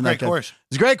I'm not even Great that good. course.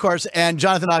 It's a great course, and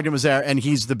Jonathan Ogden was there, and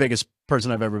he's the biggest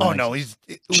person I've ever been. Oh, no.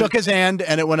 Shook his hand,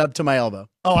 and it went up to my elbow.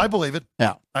 Oh, I believe it.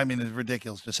 Yeah. I mean, it's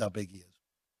ridiculous just how big he is.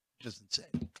 Just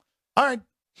insane. All right.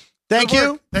 Thank Good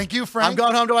you. work. Thank you, Frank. I'm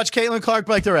going home to watch Caitlin Clark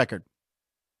break the record.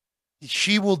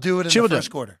 She will do it in She will the do first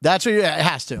it. quarter. That's what it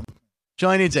has to. She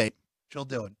only needs 8. She'll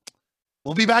do it.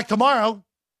 We'll be back tomorrow.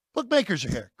 Bookmakers are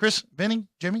here. Chris, Vinny,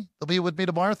 Jimmy, they'll be with me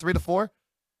tomorrow, 3 to 4.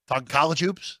 Talking college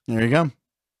hoops. There you go.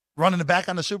 Running it back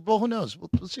on the Super Bowl. Who knows?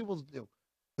 We'll see what we'll do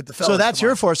with the fellas. So that's tomorrow.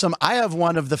 your foursome. I have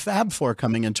one of the Fab Four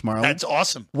coming in tomorrow. That's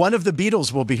awesome. One of the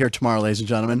Beatles will be here tomorrow, ladies and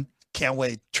gentlemen. Can't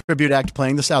wait. Tribute act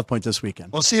playing the South Point this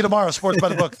weekend. We'll see you tomorrow. Sports by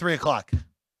the Book, 3 o'clock.